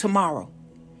until tomorrow?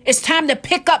 It's time to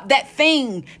pick up that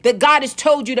thing that God has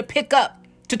told you to pick up,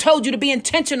 told you to be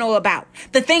intentional about,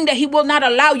 the thing that he will not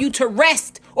allow you to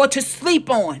rest or to sleep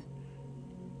on.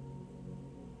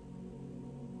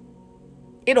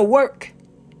 It'll work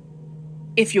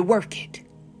if you work it.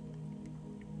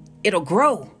 It'll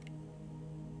grow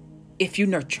if you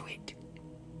nurture it.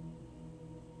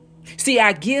 See,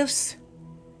 our gifts,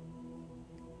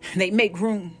 they make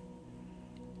room.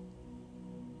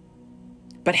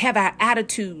 But have our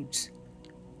attitudes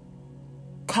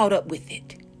caught up with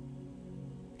it?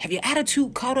 Have your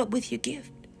attitude caught up with your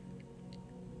gift?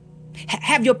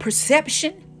 Have your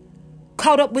perception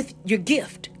caught up with your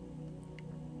gift?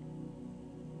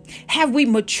 Have we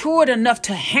matured enough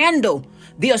to handle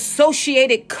the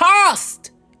associated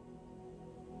cost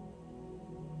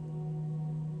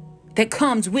that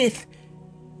comes with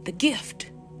the gift?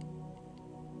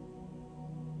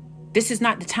 This is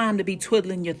not the time to be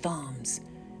twiddling your thumbs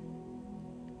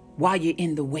while you're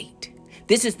in the wait.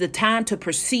 This is the time to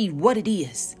perceive what it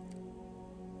is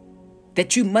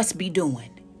that you must be doing.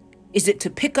 Is it to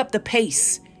pick up the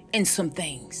pace in some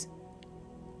things?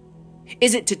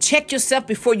 Is it to check yourself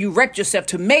before you wreck yourself,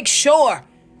 to make sure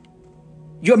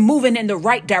you're moving in the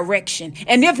right direction.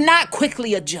 And if not,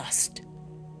 quickly adjust.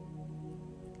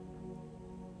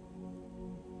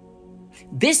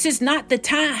 This is not the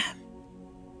time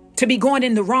to be going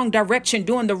in the wrong direction,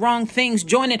 doing the wrong things,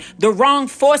 joining the wrong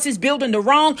forces, building the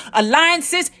wrong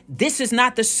alliances. This is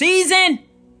not the season.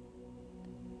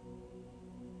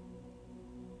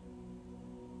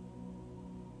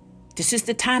 This is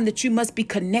the time that you must be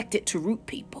connected to root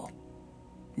people,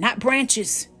 not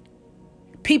branches.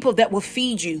 People that will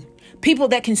feed you, people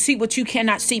that can see what you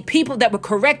cannot see, people that will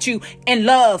correct you in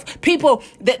love, people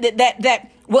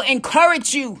that will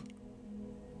encourage you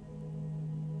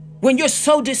when you're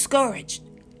so discouraged.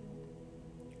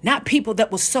 Not people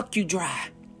that will suck you dry.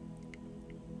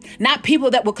 Not people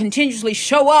that will continuously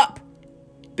show up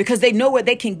because they know where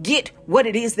they can get what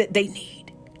it is that they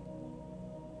need.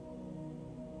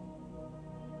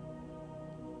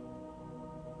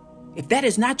 If that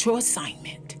is not your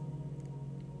assignment,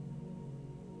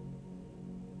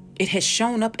 it has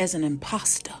shown up as an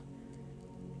imposter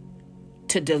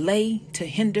to delay, to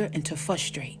hinder, and to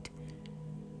frustrate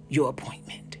your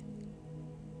appointment.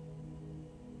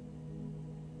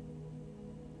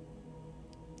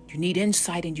 You need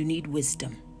insight and you need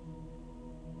wisdom.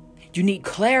 You need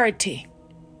clarity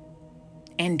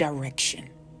and direction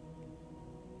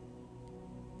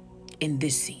in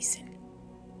this season.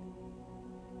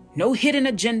 No hidden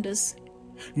agendas,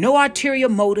 no ulterior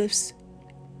motives.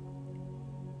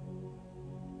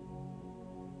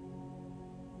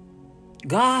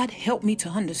 God, help me to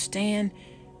understand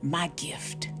my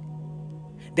gift.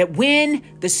 That when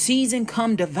the season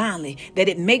comes divinely, that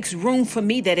it makes room for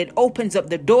me, that it opens up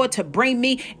the door to bring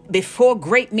me before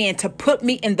great men, to put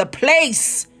me in the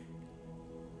place.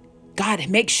 God,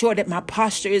 make sure that my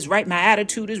posture is right, my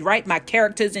attitude is right, my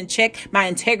character is in check, my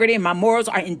integrity and my morals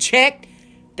are in check,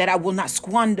 that I will not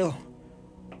squander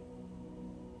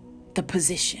the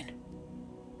position.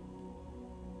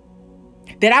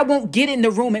 That I won't get in the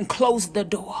room and close the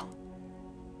door.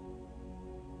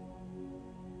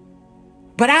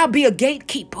 But I'll be a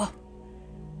gatekeeper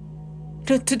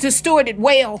to steward it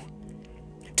well,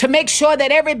 to make sure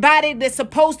that everybody that's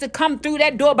supposed to come through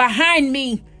that door behind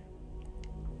me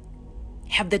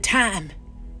have the time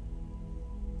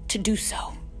to do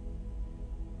so.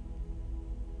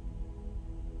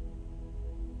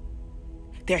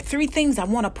 There are three things I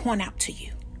want to point out to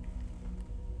you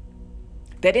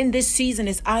that in this season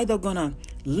is either going to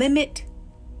limit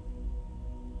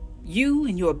you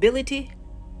and your ability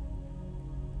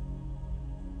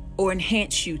or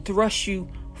enhance you, thrust you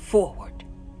forward.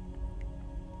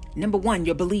 Number one,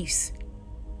 your beliefs.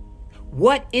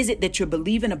 What is it that you're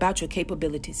believing about your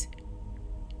capabilities,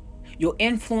 your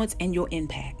influence, and your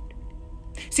impact?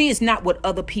 See, it's not what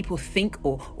other people think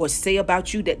or say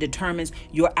about you that determines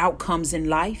your outcomes in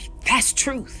life. That's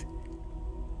truth.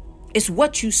 It's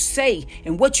what you say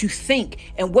and what you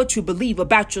think and what you believe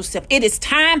about yourself. It is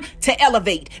time to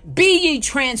elevate. Be ye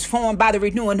transformed by the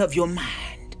renewing of your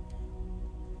mind.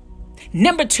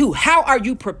 Number two, how are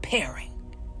you preparing?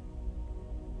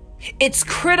 It's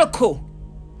critical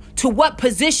to what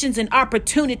positions and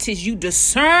opportunities you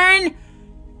discern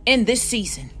in this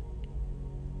season.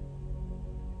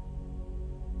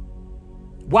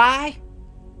 Why?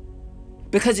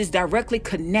 Because it's directly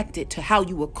connected to how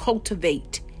you will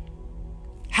cultivate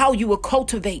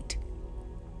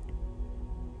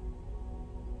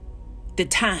the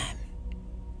time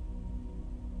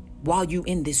while you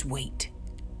in this wait.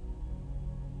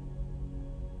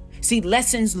 See,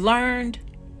 lessons learned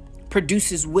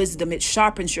produces wisdom. It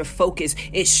sharpens your focus.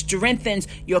 It strengthens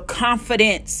your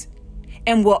confidence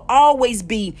and will always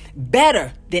be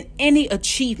better than any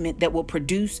achievement that will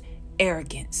produce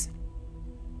arrogance.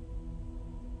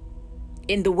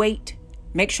 In the wait,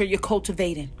 make sure you're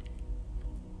cultivating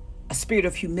a spirit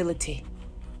of humility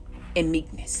and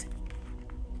meekness.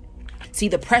 See,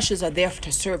 the pressures are there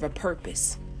to serve a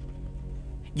purpose.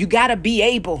 You got to be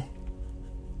able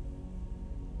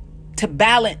to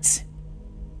balance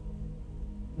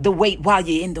the wait while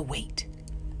you're in the wait.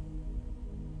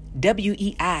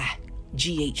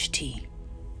 WEIGHT.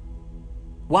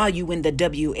 While you in the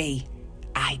WAIT.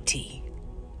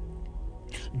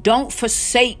 Don't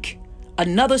forsake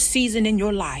another season in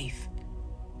your life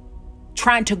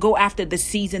trying to go after the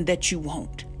season that you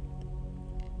want.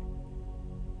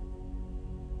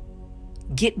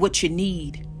 Get what you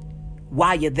need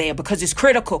while you're there, because it's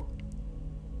critical.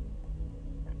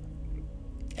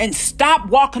 And stop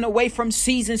walking away from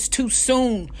seasons too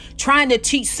soon, trying to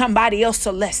teach somebody else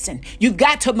a lesson. You've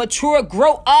got to mature,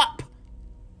 grow up,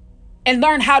 and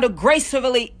learn how to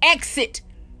gracefully exit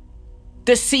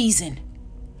the season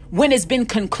when it's been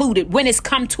concluded, when it's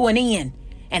come to an end.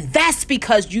 And that's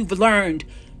because you've learned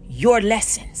your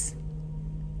lessons.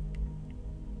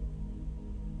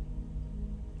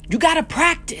 You got to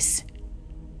practice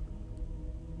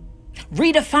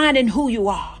redefining who you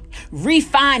are,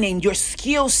 refining your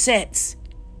skill sets.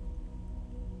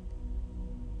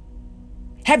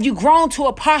 Have you grown to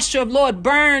a posture of, Lord,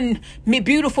 burn me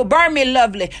beautiful, burn me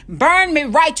lovely, burn me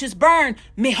righteous, burn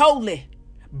me holy.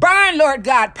 Burn, Lord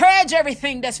God, purge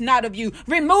everything that's not of you.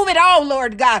 Remove it all,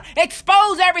 Lord God.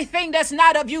 Expose everything that's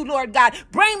not of you, Lord God.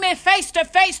 Bring me face to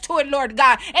face to it, Lord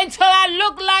God, until I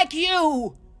look like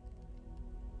you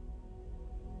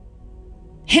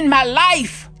in my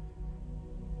life,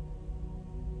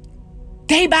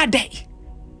 day by day.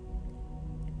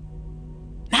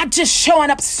 Not just showing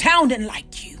up sounding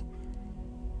like you,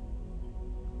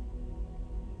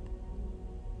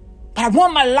 but I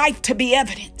want my life to be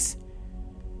evidence.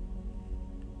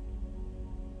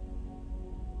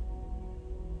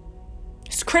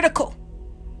 It's critical.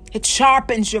 It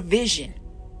sharpens your vision.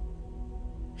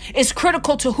 It's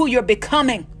critical to who you're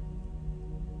becoming.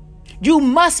 You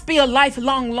must be a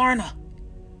lifelong learner.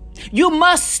 You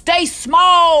must stay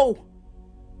small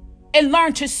and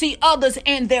learn to see others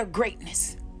and their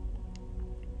greatness.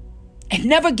 And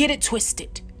never get it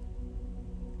twisted.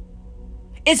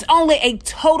 It's only a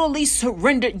totally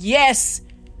surrendered yes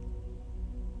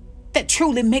that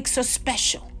truly makes us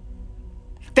special,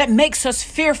 that makes us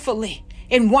fearfully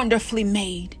and wonderfully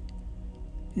made.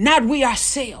 Not we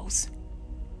ourselves,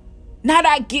 not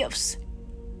our gifts.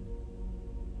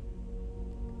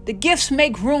 The gifts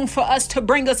make room for us to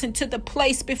bring us into the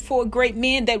place before great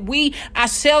men that we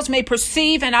ourselves may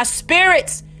perceive in our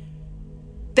spirits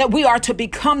that we are to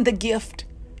become the gift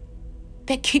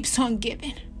that keeps on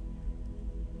giving.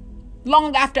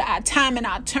 Long after our time and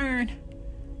our turn,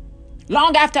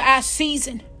 long after our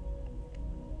season.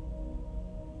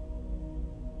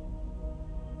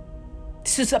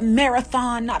 This is a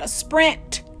marathon, not a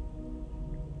sprint.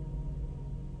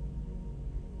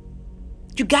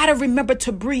 You got to remember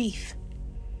to breathe.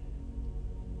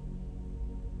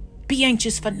 Be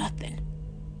anxious for nothing,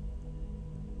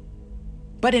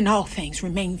 but in all things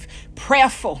remain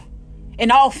prayerful. In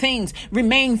all things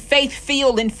remain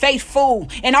faith-filled and faithful.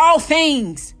 In all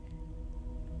things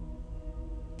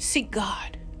seek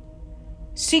God.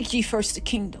 Seek ye first the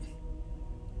kingdom.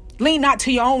 Lean not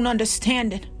to your own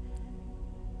understanding,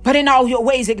 but in all your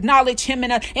ways acknowledge him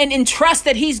and trust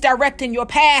that he's directing your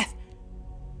path.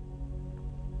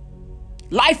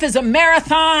 Life is a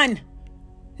marathon,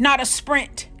 not a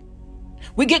sprint.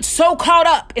 We get so caught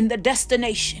up in the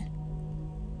destination.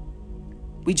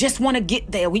 We just want to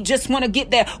get there. We just want to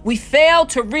get there. We fail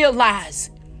to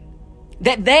realize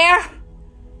that there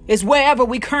is wherever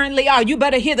we currently are. You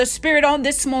better hear the Spirit on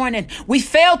this morning. We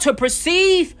fail to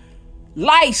perceive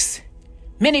life's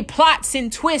many plots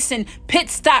and twists and pit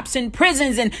stops and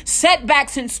prisons and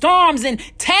setbacks and storms and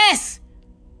tests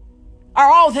are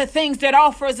all the things that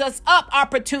offers us up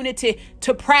opportunity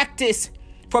to practice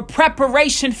for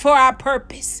preparation for our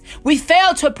purpose. We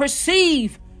fail to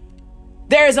perceive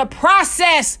there is a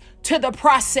process to the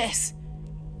process.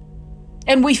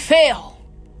 And we fail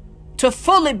to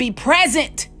fully be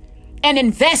present and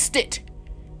invested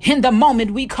in the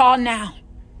moment we call now.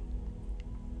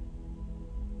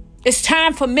 It's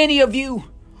time for many of you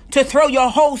to throw your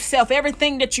whole self,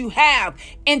 everything that you have,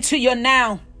 into your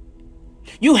now.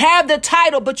 You have the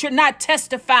title, but you're not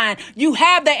testifying. You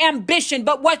have the ambition,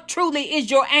 but what truly is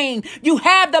your aim? You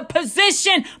have the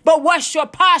position, but what's your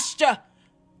posture?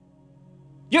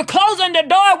 You're closing the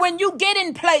door when you get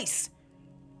in place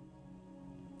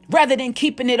rather than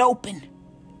keeping it open.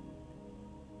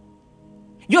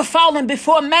 You're falling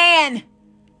before man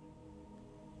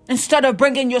instead of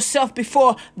bringing yourself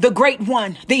before the great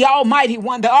one, the almighty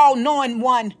one, the all-knowing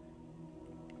one.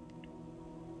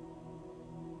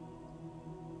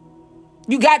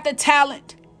 You got the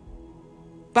talent,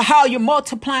 but how you're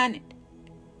multiplying it.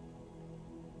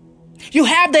 You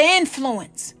have the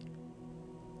influence,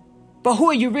 but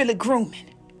who are you really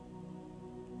grooming?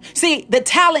 See, the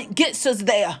talent gets us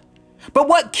there, but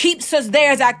what keeps us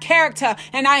there is our character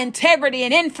and our integrity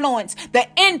and influence, the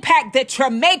impact that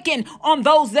you're making on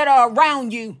those that are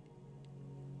around you.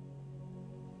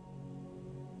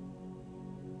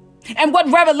 And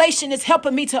what Revelation is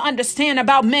helping me to understand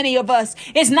about many of us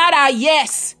is not our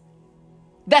yes.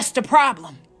 That's the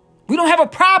problem. We don't have a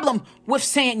problem with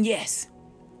saying yes.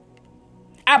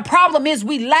 Our problem is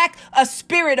we lack a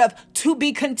spirit of to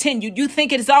be continued. You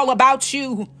think it's all about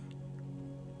you.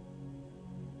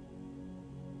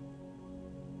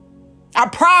 Our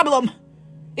problem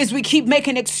is we keep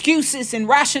making excuses and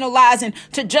rationalizing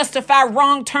to justify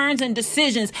wrong turns and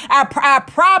decisions. Our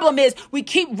problem is we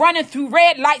keep running through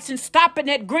red lights and stopping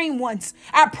at green ones.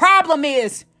 Our problem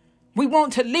is we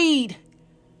want to lead,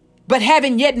 but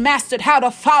haven't yet mastered how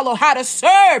to follow, how to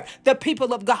serve the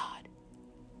people of God.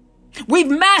 We've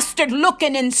mastered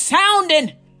looking and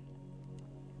sounding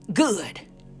good,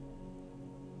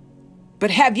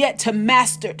 but have yet to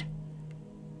master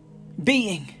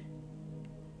being.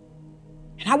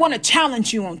 And I want to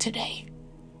challenge you on today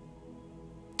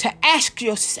to ask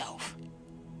yourself,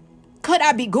 could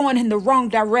I be going in the wrong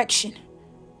direction?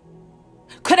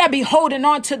 Could I be holding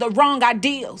on to the wrong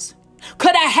ideals?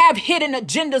 Could I have hidden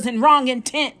agendas and wrong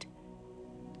intent?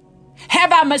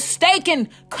 Have I mistaken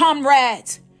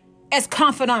comrades as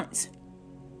confidants?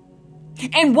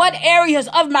 In what areas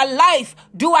of my life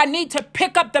do I need to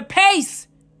pick up the pace?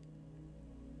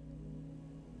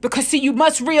 Because see, you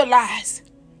must realize,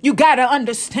 you got to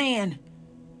understand,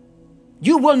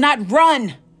 you will not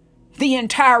run the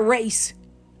entire race,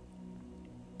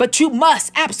 but you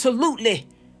must absolutely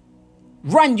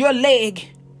run your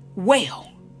leg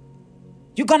well.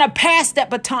 You're going to pass that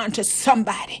baton to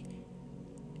somebody.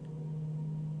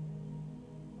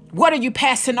 What are you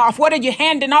passing off? What are you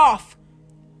handing off?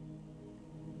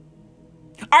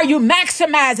 Are you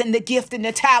maximizing the gift and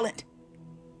the talent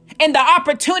and the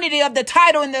opportunity of the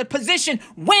title and the position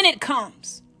when it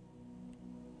comes?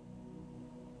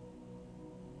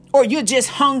 Or you're just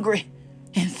hungry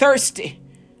and thirsty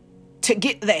to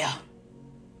get there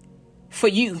for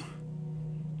you?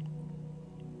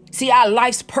 See, our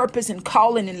life's purpose and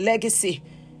calling and legacy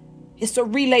is a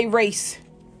relay race.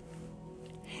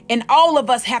 And all of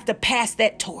us have to pass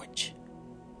that torch.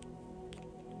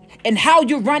 And how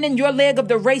you're running your leg of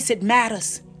the race, it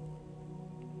matters.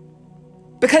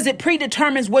 Because it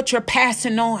predetermines what you're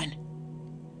passing on.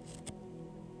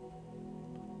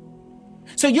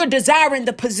 So you're desiring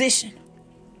the position.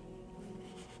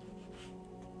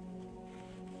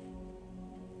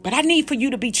 But I need for you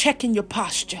to be checking your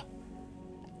posture.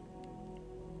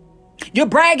 You're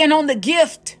bragging on the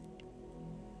gift.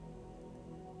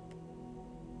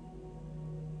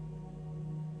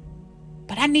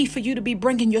 But I need for you to be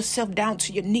bringing yourself down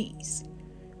to your knees.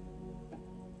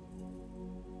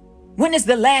 When is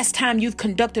the last time you've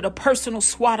conducted a personal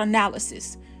SWOT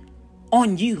analysis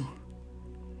on you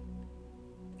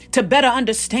to better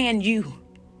understand you,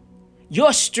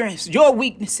 your strengths, your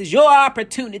weaknesses, your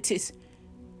opportunities,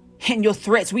 and your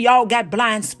threats? We all got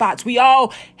blind spots. We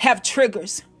all have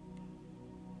triggers.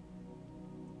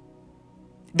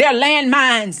 There are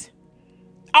landmines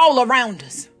all around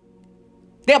us.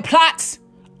 There are plots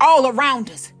all around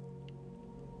us.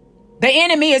 The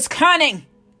enemy is cunning.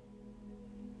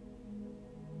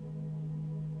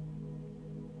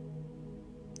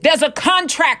 There's a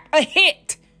contract, a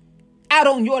hit out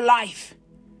on your life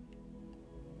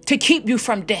to keep you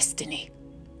from destiny.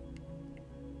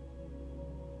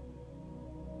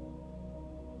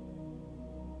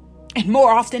 And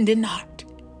more often than not,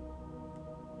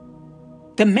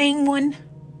 the main one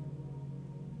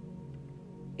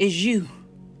is you.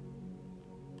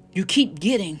 You keep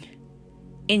getting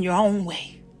in your own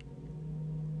way.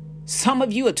 Some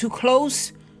of you are too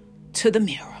close to the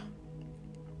mirror.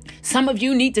 Some of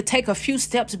you need to take a few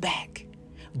steps back.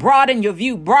 Broaden your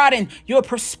view, broaden your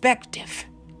perspective.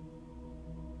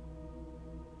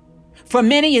 For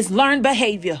many, it's learned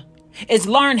behavior. It's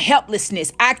learned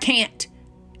helplessness. I can't.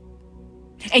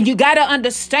 And you got to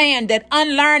understand that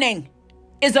unlearning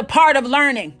is a part of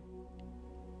learning.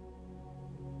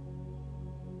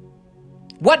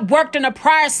 What worked in a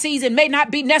prior season may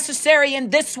not be necessary in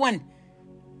this one.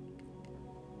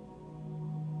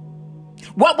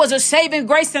 What was a saving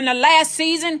grace in the last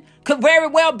season could very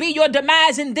well be your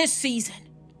demise in this season.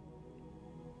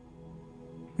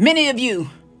 Many of you,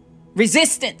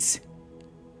 resistance.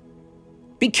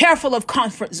 Be careful of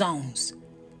comfort zones.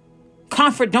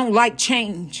 Comfort don't like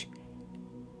change.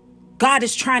 God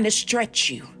is trying to stretch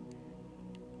you.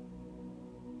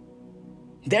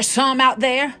 There's some out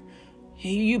there,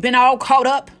 you've been all caught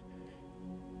up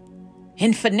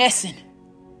in finessing.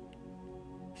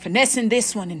 Finessing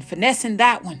this one and finessing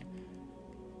that one.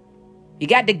 You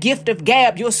got the gift of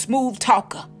gab. You're a smooth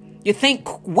talker. You think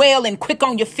well and quick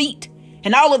on your feet.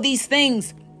 And all of these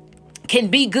things can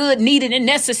be good, needed, and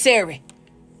necessary.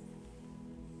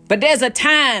 But there's a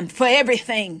time for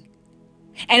everything.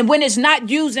 And when it's not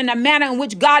used in the manner in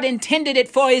which God intended it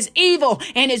for, is evil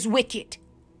and is wicked.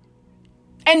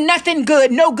 And nothing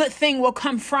good, no good thing will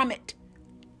come from it.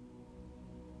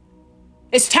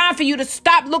 It's time for you to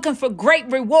stop looking for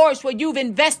great rewards where you've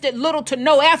invested little to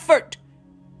no effort.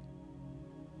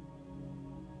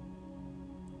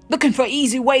 looking for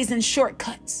easy ways and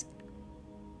shortcuts?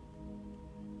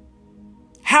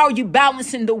 How are you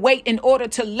balancing the weight in order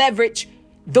to leverage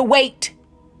the weight?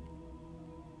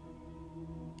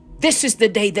 This is the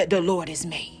day that the Lord has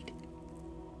made.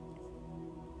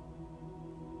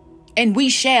 And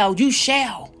you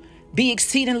shall be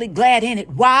exceedingly glad in it.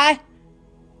 Why?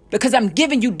 Because I'm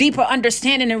giving you deeper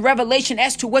understanding and revelation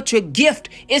as to what your gift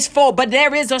is for. But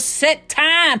there is a set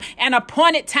time, an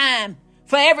appointed time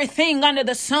for everything under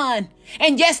the sun.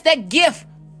 And yes, that gift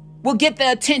will get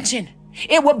the attention.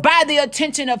 It will buy the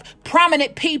attention of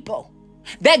prominent people.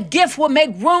 That gift will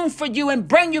make room for you and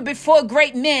bring you before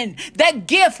great men. That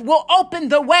gift will open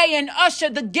the way and usher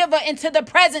the giver into the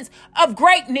presence of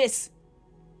greatness.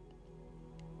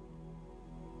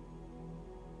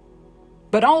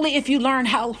 But only if you learn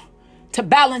how to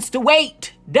balance the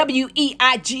weight,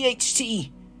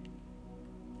 WEIGHT,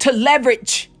 to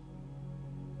leverage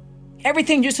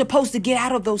everything you're supposed to get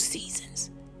out of those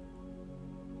seasons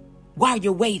while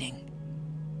you're waiting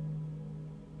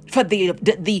for the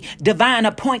divine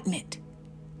appointment.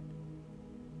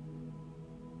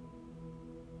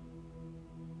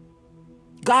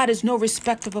 God is no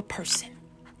respecter of a person.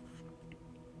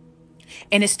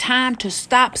 And it's time to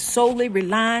stop solely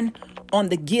relying on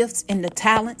the gifts and the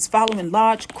talents, following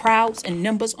large crowds and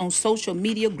numbers on social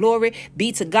media. Glory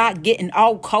be to God, getting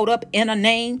all caught up in a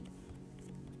name.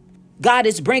 God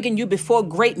is bringing you before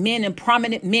great men and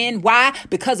prominent men. Why?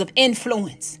 Because of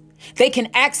influence. They can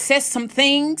access some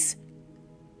things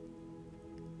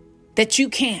that you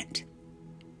can't.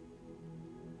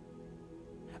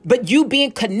 But you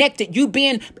being connected, you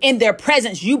being in their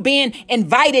presence, you being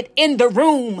invited in the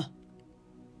room.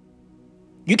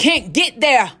 You can't get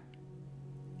there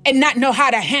and not know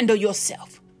how to handle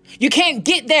yourself. You can't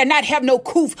get there and not have no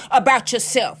coof about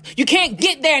yourself. You can't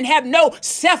get there and have no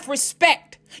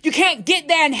self-respect. You can't get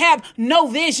there and have no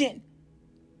vision.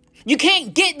 You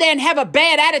can't get there and have a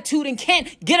bad attitude and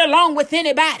can't get along with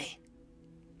anybody.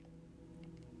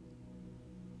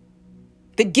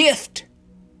 The gift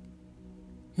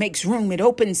makes room. It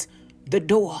opens the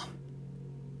door.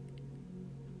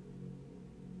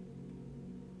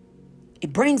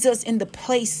 It brings us in the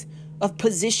place of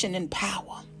position and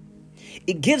power.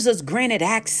 It gives us granted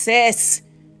access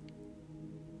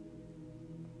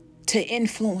to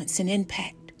influence and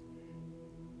impact.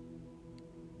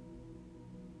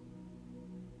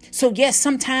 So yes,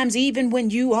 sometimes even when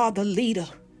you are the leader,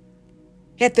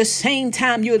 at the same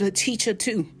time you're the teacher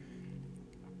too.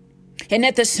 And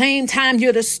at the same time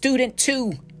you're the student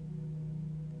too.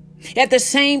 At the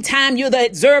same time you're the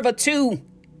observer too.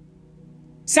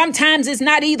 Sometimes it's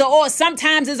not either or.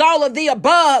 Sometimes it's all of the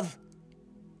above.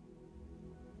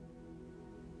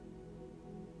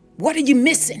 What are you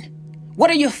missing? What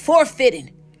are you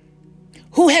forfeiting?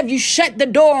 Who have you shut the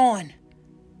door on?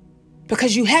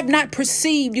 Because you have not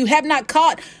perceived, you have not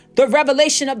caught the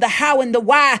revelation of the how and the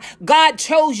why God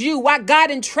chose you, why God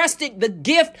entrusted the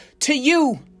gift to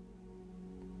you.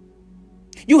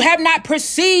 You have not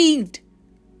perceived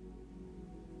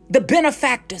the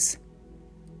benefactors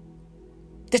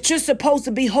that you're supposed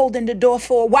to be holding the door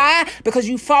for. Why? Because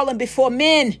you've fallen before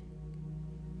men,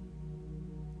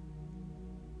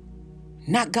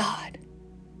 not God.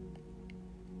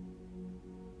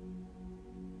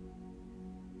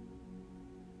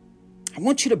 I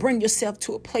want you to bring yourself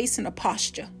to a place and a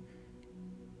posture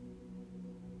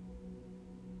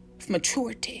of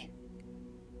maturity.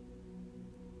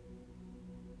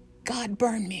 God,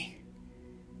 burn me.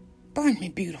 Burn me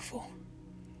beautiful.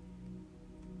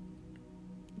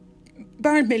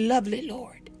 Burn me lovely,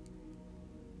 Lord.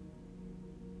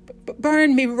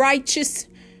 Burn me righteous.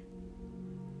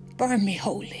 Burn me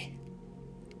holy.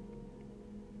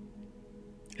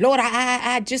 Lord,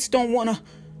 I just don't want to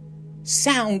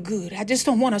sound good. I just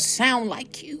don't want to sound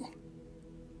like you.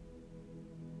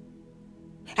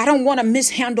 I don't want to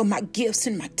mishandle my gifts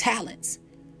and my talents.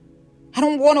 I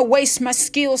don't want to waste my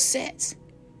skill sets.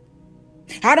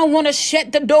 I don't want to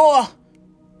shut the door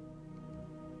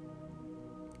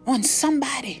on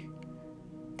somebody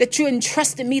that you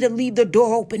entrusted me to leave the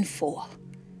door open for.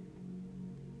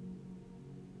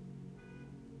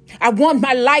 I want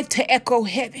my life to echo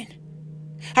heaven.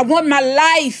 I want my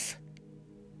life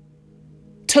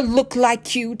to look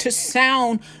like you, to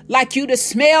sound like you, to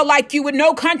smell like you with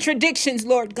no contradictions,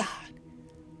 Lord God.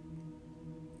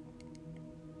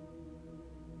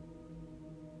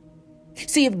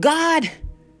 See, if God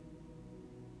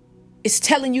is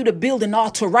telling you to build an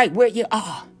altar right where you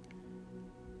are,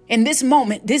 in this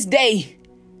moment, this day,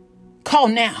 call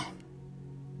now.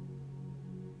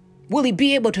 Will he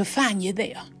be able to find you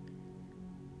there?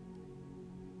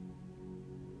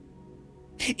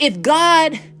 If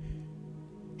God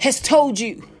has told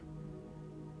you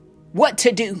what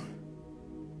to do.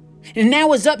 And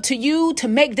now it's up to you to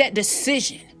make that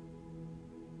decision.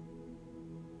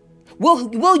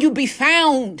 Will you be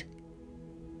found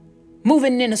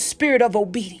moving in a spirit of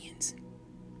obedience?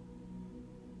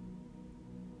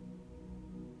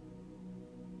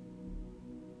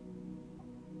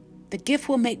 The gift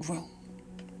will make room.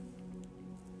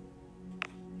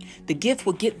 The gift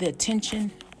will get the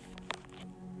attention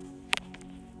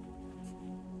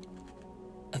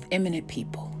of eminent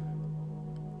people.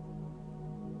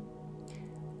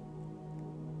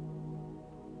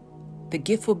 The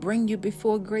gift will bring you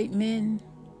before great men.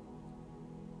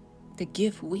 The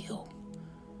gift will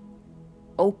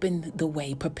open the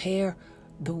way, prepare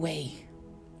the way.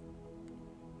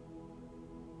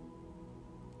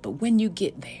 But when you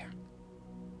get there,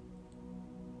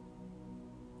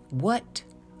 what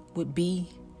would be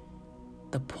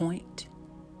the point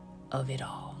of it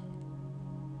all?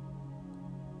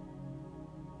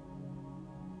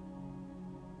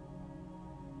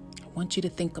 I want you to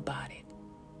think about it.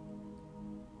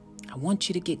 I want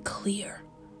you to get clear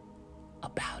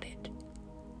about it.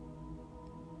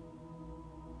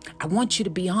 I want you to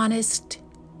be honest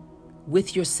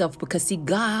with yourself, because see,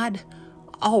 God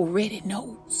already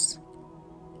knows.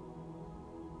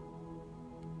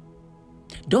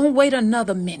 Don't wait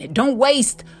another minute. Don't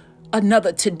waste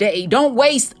another today. Don't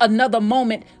waste another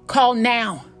moment. Call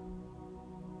now.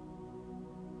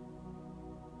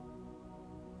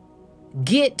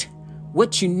 Get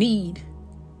what you need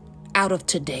out of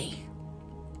today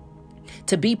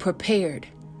to be prepared,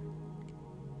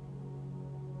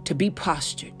 to be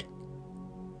postured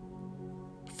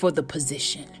for the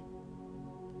position.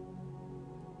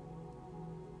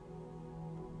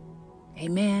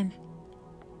 Amen.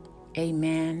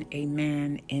 Amen,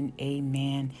 amen, and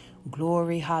amen.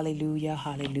 Glory, hallelujah,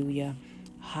 hallelujah,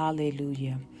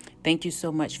 hallelujah. Thank you so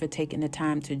much for taking the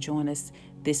time to join us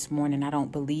this morning. I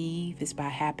don't believe it's by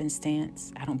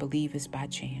happenstance. I don't believe it's by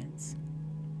chance.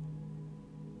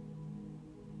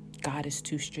 God is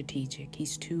too strategic.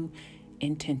 He's too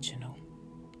intentional.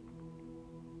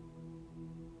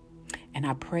 And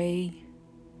I pray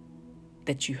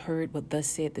that you heard what thus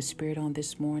said the Spirit on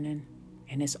this morning.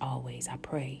 And as always, I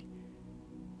pray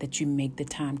that you make the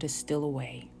time to steal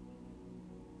away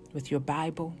with your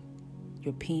Bible,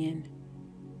 your pen,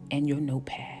 and your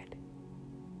notepad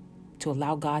to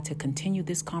allow God to continue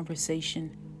this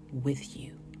conversation with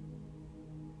you.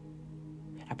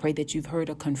 I pray that you've heard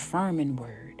a confirming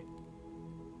word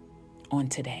on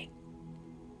today,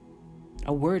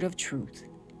 a word of truth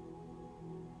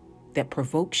that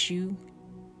provokes you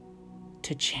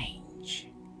to change,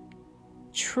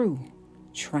 true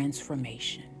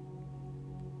transformation.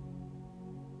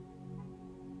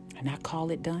 And I call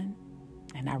it done,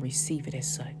 and I receive it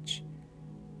as such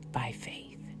by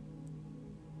faith.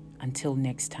 Until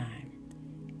next time,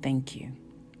 thank you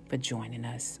for joining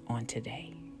us on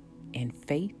today in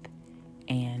faith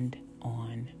and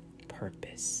on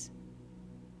purpose.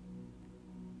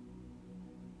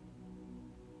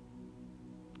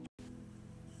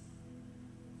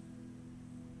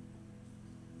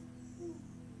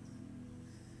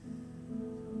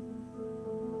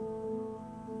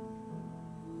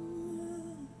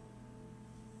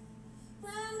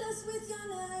 With your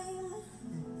name,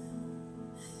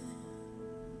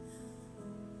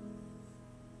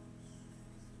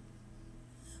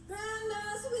 brand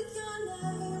us with your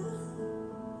name,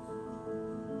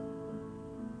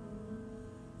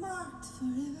 marked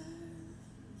forever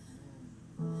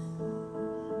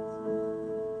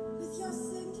with your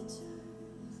signatures.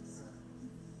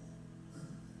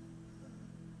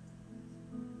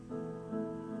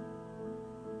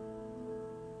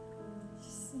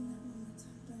 Sing that one more time.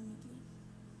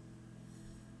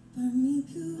 Burn me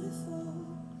beautiful,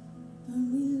 burn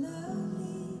me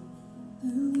lovely,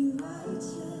 burn me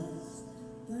righteous,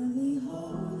 burn me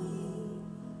holy,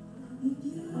 burn me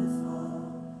beautiful,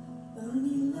 burn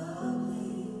me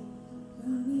lovely,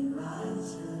 burn me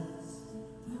righteous,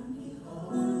 burn me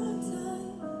holy. One more time.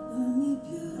 Burn me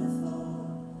beautiful,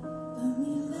 burn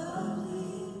me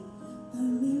lovely,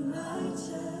 burn me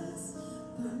righteous,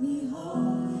 burn me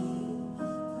holy,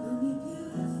 burn me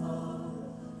beautiful,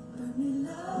 burn me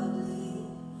lovely,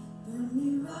 burn me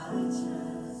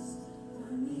righteous,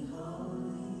 burn me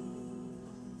holy.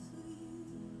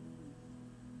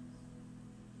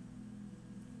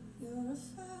 You're a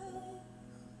fire,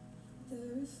 the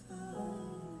refiner.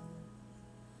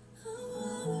 I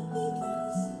wanna be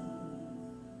consumed.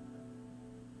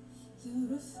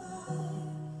 You're a fire,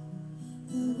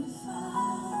 the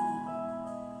refiner.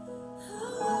 I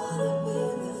wanna be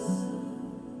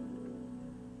consumed.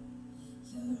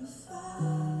 You're a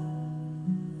fire.